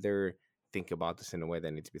to either think about this in a way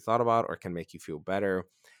that needs to be thought about or can make you feel better?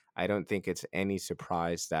 I don't think it's any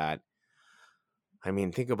surprise that, I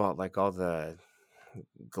mean, think about like all the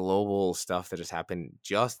global stuff that has happened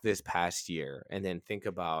just this past year, and then think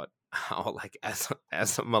about how like as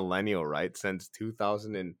a millennial, right, since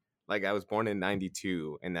 2000, and like I was born in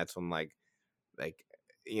 92, and that's when like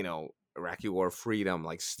Iraqi war freedom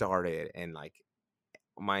like started, and like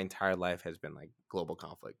my entire life has been like global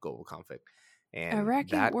conflict, and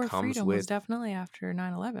Iraqi that war comes freedom was with, definitely after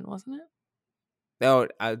 9/11, wasn't it? No,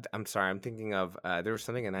 I'm sorry. I'm thinking of there was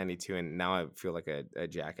something in '92, and now I feel like a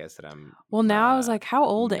jackass that I'm Well, now I was like, how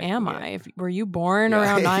old am making I? it. Were you born Yeah,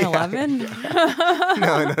 around yeah, 9/11?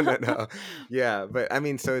 yeah. No. Yeah, but I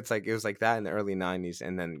mean, so it's like it was like that in the early '90s,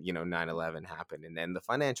 and then 9/11 happened, and then the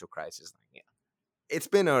financial crisis. Like, yeah, it's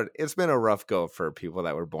been a rough go for people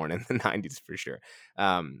that were born in the '90s for sure.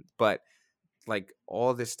 But like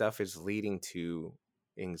all this stuff is leading to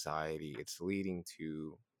anxiety. It's leading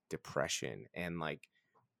to depression, and like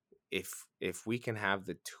if we can have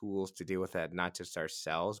the tools to deal with that, not just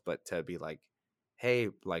ourselves, but to be like, hey,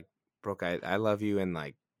 like Brooke, I love you, and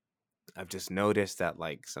like I've just noticed that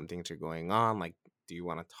like some things are going on. Like, do you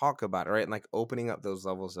want to talk about it? Right. And like opening up those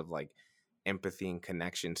levels of like empathy and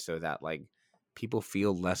connection so that like people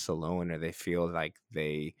feel less alone, or they feel like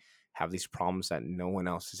they have these problems that no one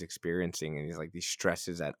else is experiencing, and these like these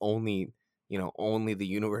stresses that only the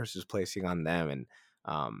universe is placing on them. And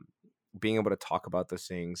um being able to talk about those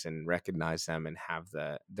things and recognize them and have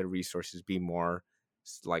the resources be more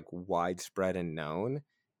like widespread and known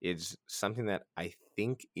is something that I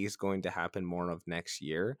think is going to happen more of next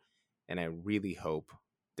year. And I really hope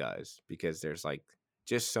does, because there's like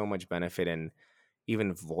just so much benefit in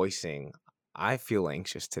even voicing, I feel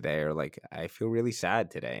anxious today, or like I feel really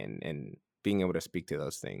sad today. And being able to speak to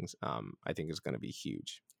those things, I think is going to be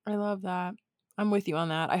huge. I love that. I'm with you on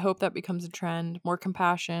that. I hope that becomes a trend. More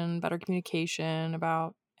compassion, better communication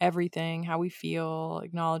about everything, how we feel,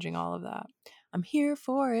 acknowledging all of that. I'm here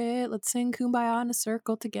for it. Let's sing Kumbaya in a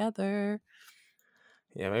circle together.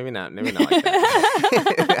 Yeah, maybe not like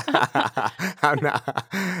that. I'm not.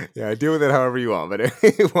 Yeah, deal with it however you want, but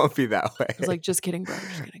it won't be that way. I was like, just kidding, bro.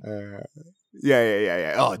 Just kidding.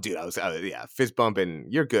 Yeah. Oh, dude, I was fist bumping.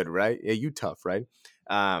 You're good, right? Yeah, you tough, right?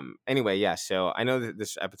 Anyway, yeah. So I know that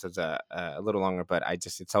this episode's a little longer, but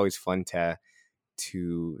it's always fun to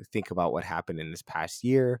think about what happened in this past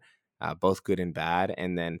year, both good and bad,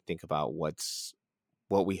 and then think about what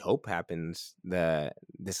we hope happens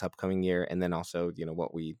this upcoming year, and then also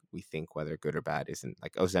what we think, whether good or bad, isn't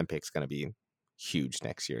like Ozempic's going to be huge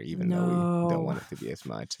next year, even though we don't want it to be as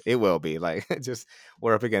much. It will be like just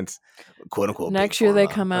we're up against quote unquote next big year they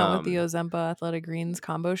pharma. come out with the Ozempa Athletic Greens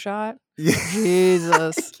combo shot. Yeah.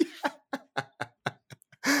 Jesus.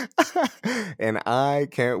 And I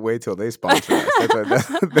can't wait till they sponsor us.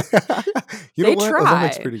 You They know what? try.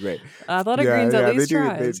 Ozempic's pretty great. Athletic Greens at least they do,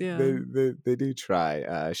 tries. they do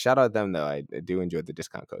try. Shout out them though. I do enjoy the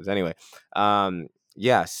discount codes. Anyway,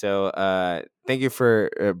 yeah. So thank you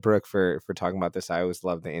for Brooke for talking about this. I always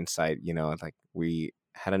love the insight. Like we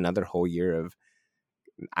had another whole year of,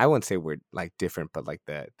 I wouldn't say we're like different, but like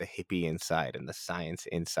the hippie inside and the science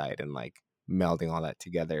inside, and like melding all that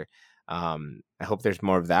together. I hope there's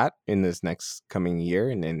more of that in this next coming year,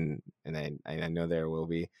 and I know there will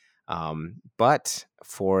be. But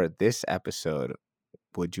for this episode,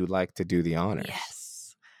 would you like to do the honors?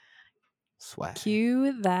 Yes. Swag.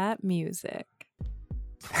 Cue that music.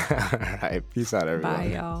 All right. Peace out, everyone. Bye,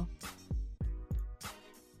 y'all.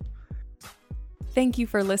 Thank you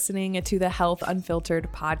for listening to the Health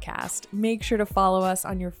Unfiltered podcast. Make sure to follow us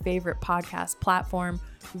on your favorite podcast platform,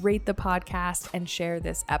 rate the podcast, and share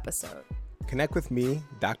this episode. Connect with me,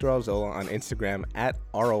 Dr. Alzola, on Instagram at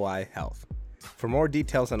ROI Health. For more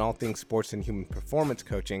details on all things sports and human performance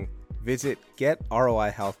coaching, visit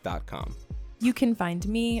getroihealth.com. You can find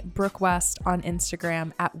me, Brooke West, on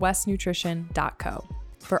Instagram at westnutrition.co.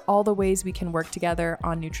 For all the ways we can work together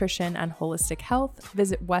on nutrition and holistic health,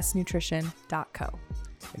 visit westnutrition.co.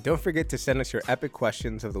 And don't forget to send us your epic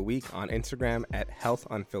questions of the week on Instagram at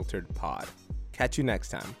healthunfilteredpod. Catch you next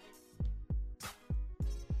time.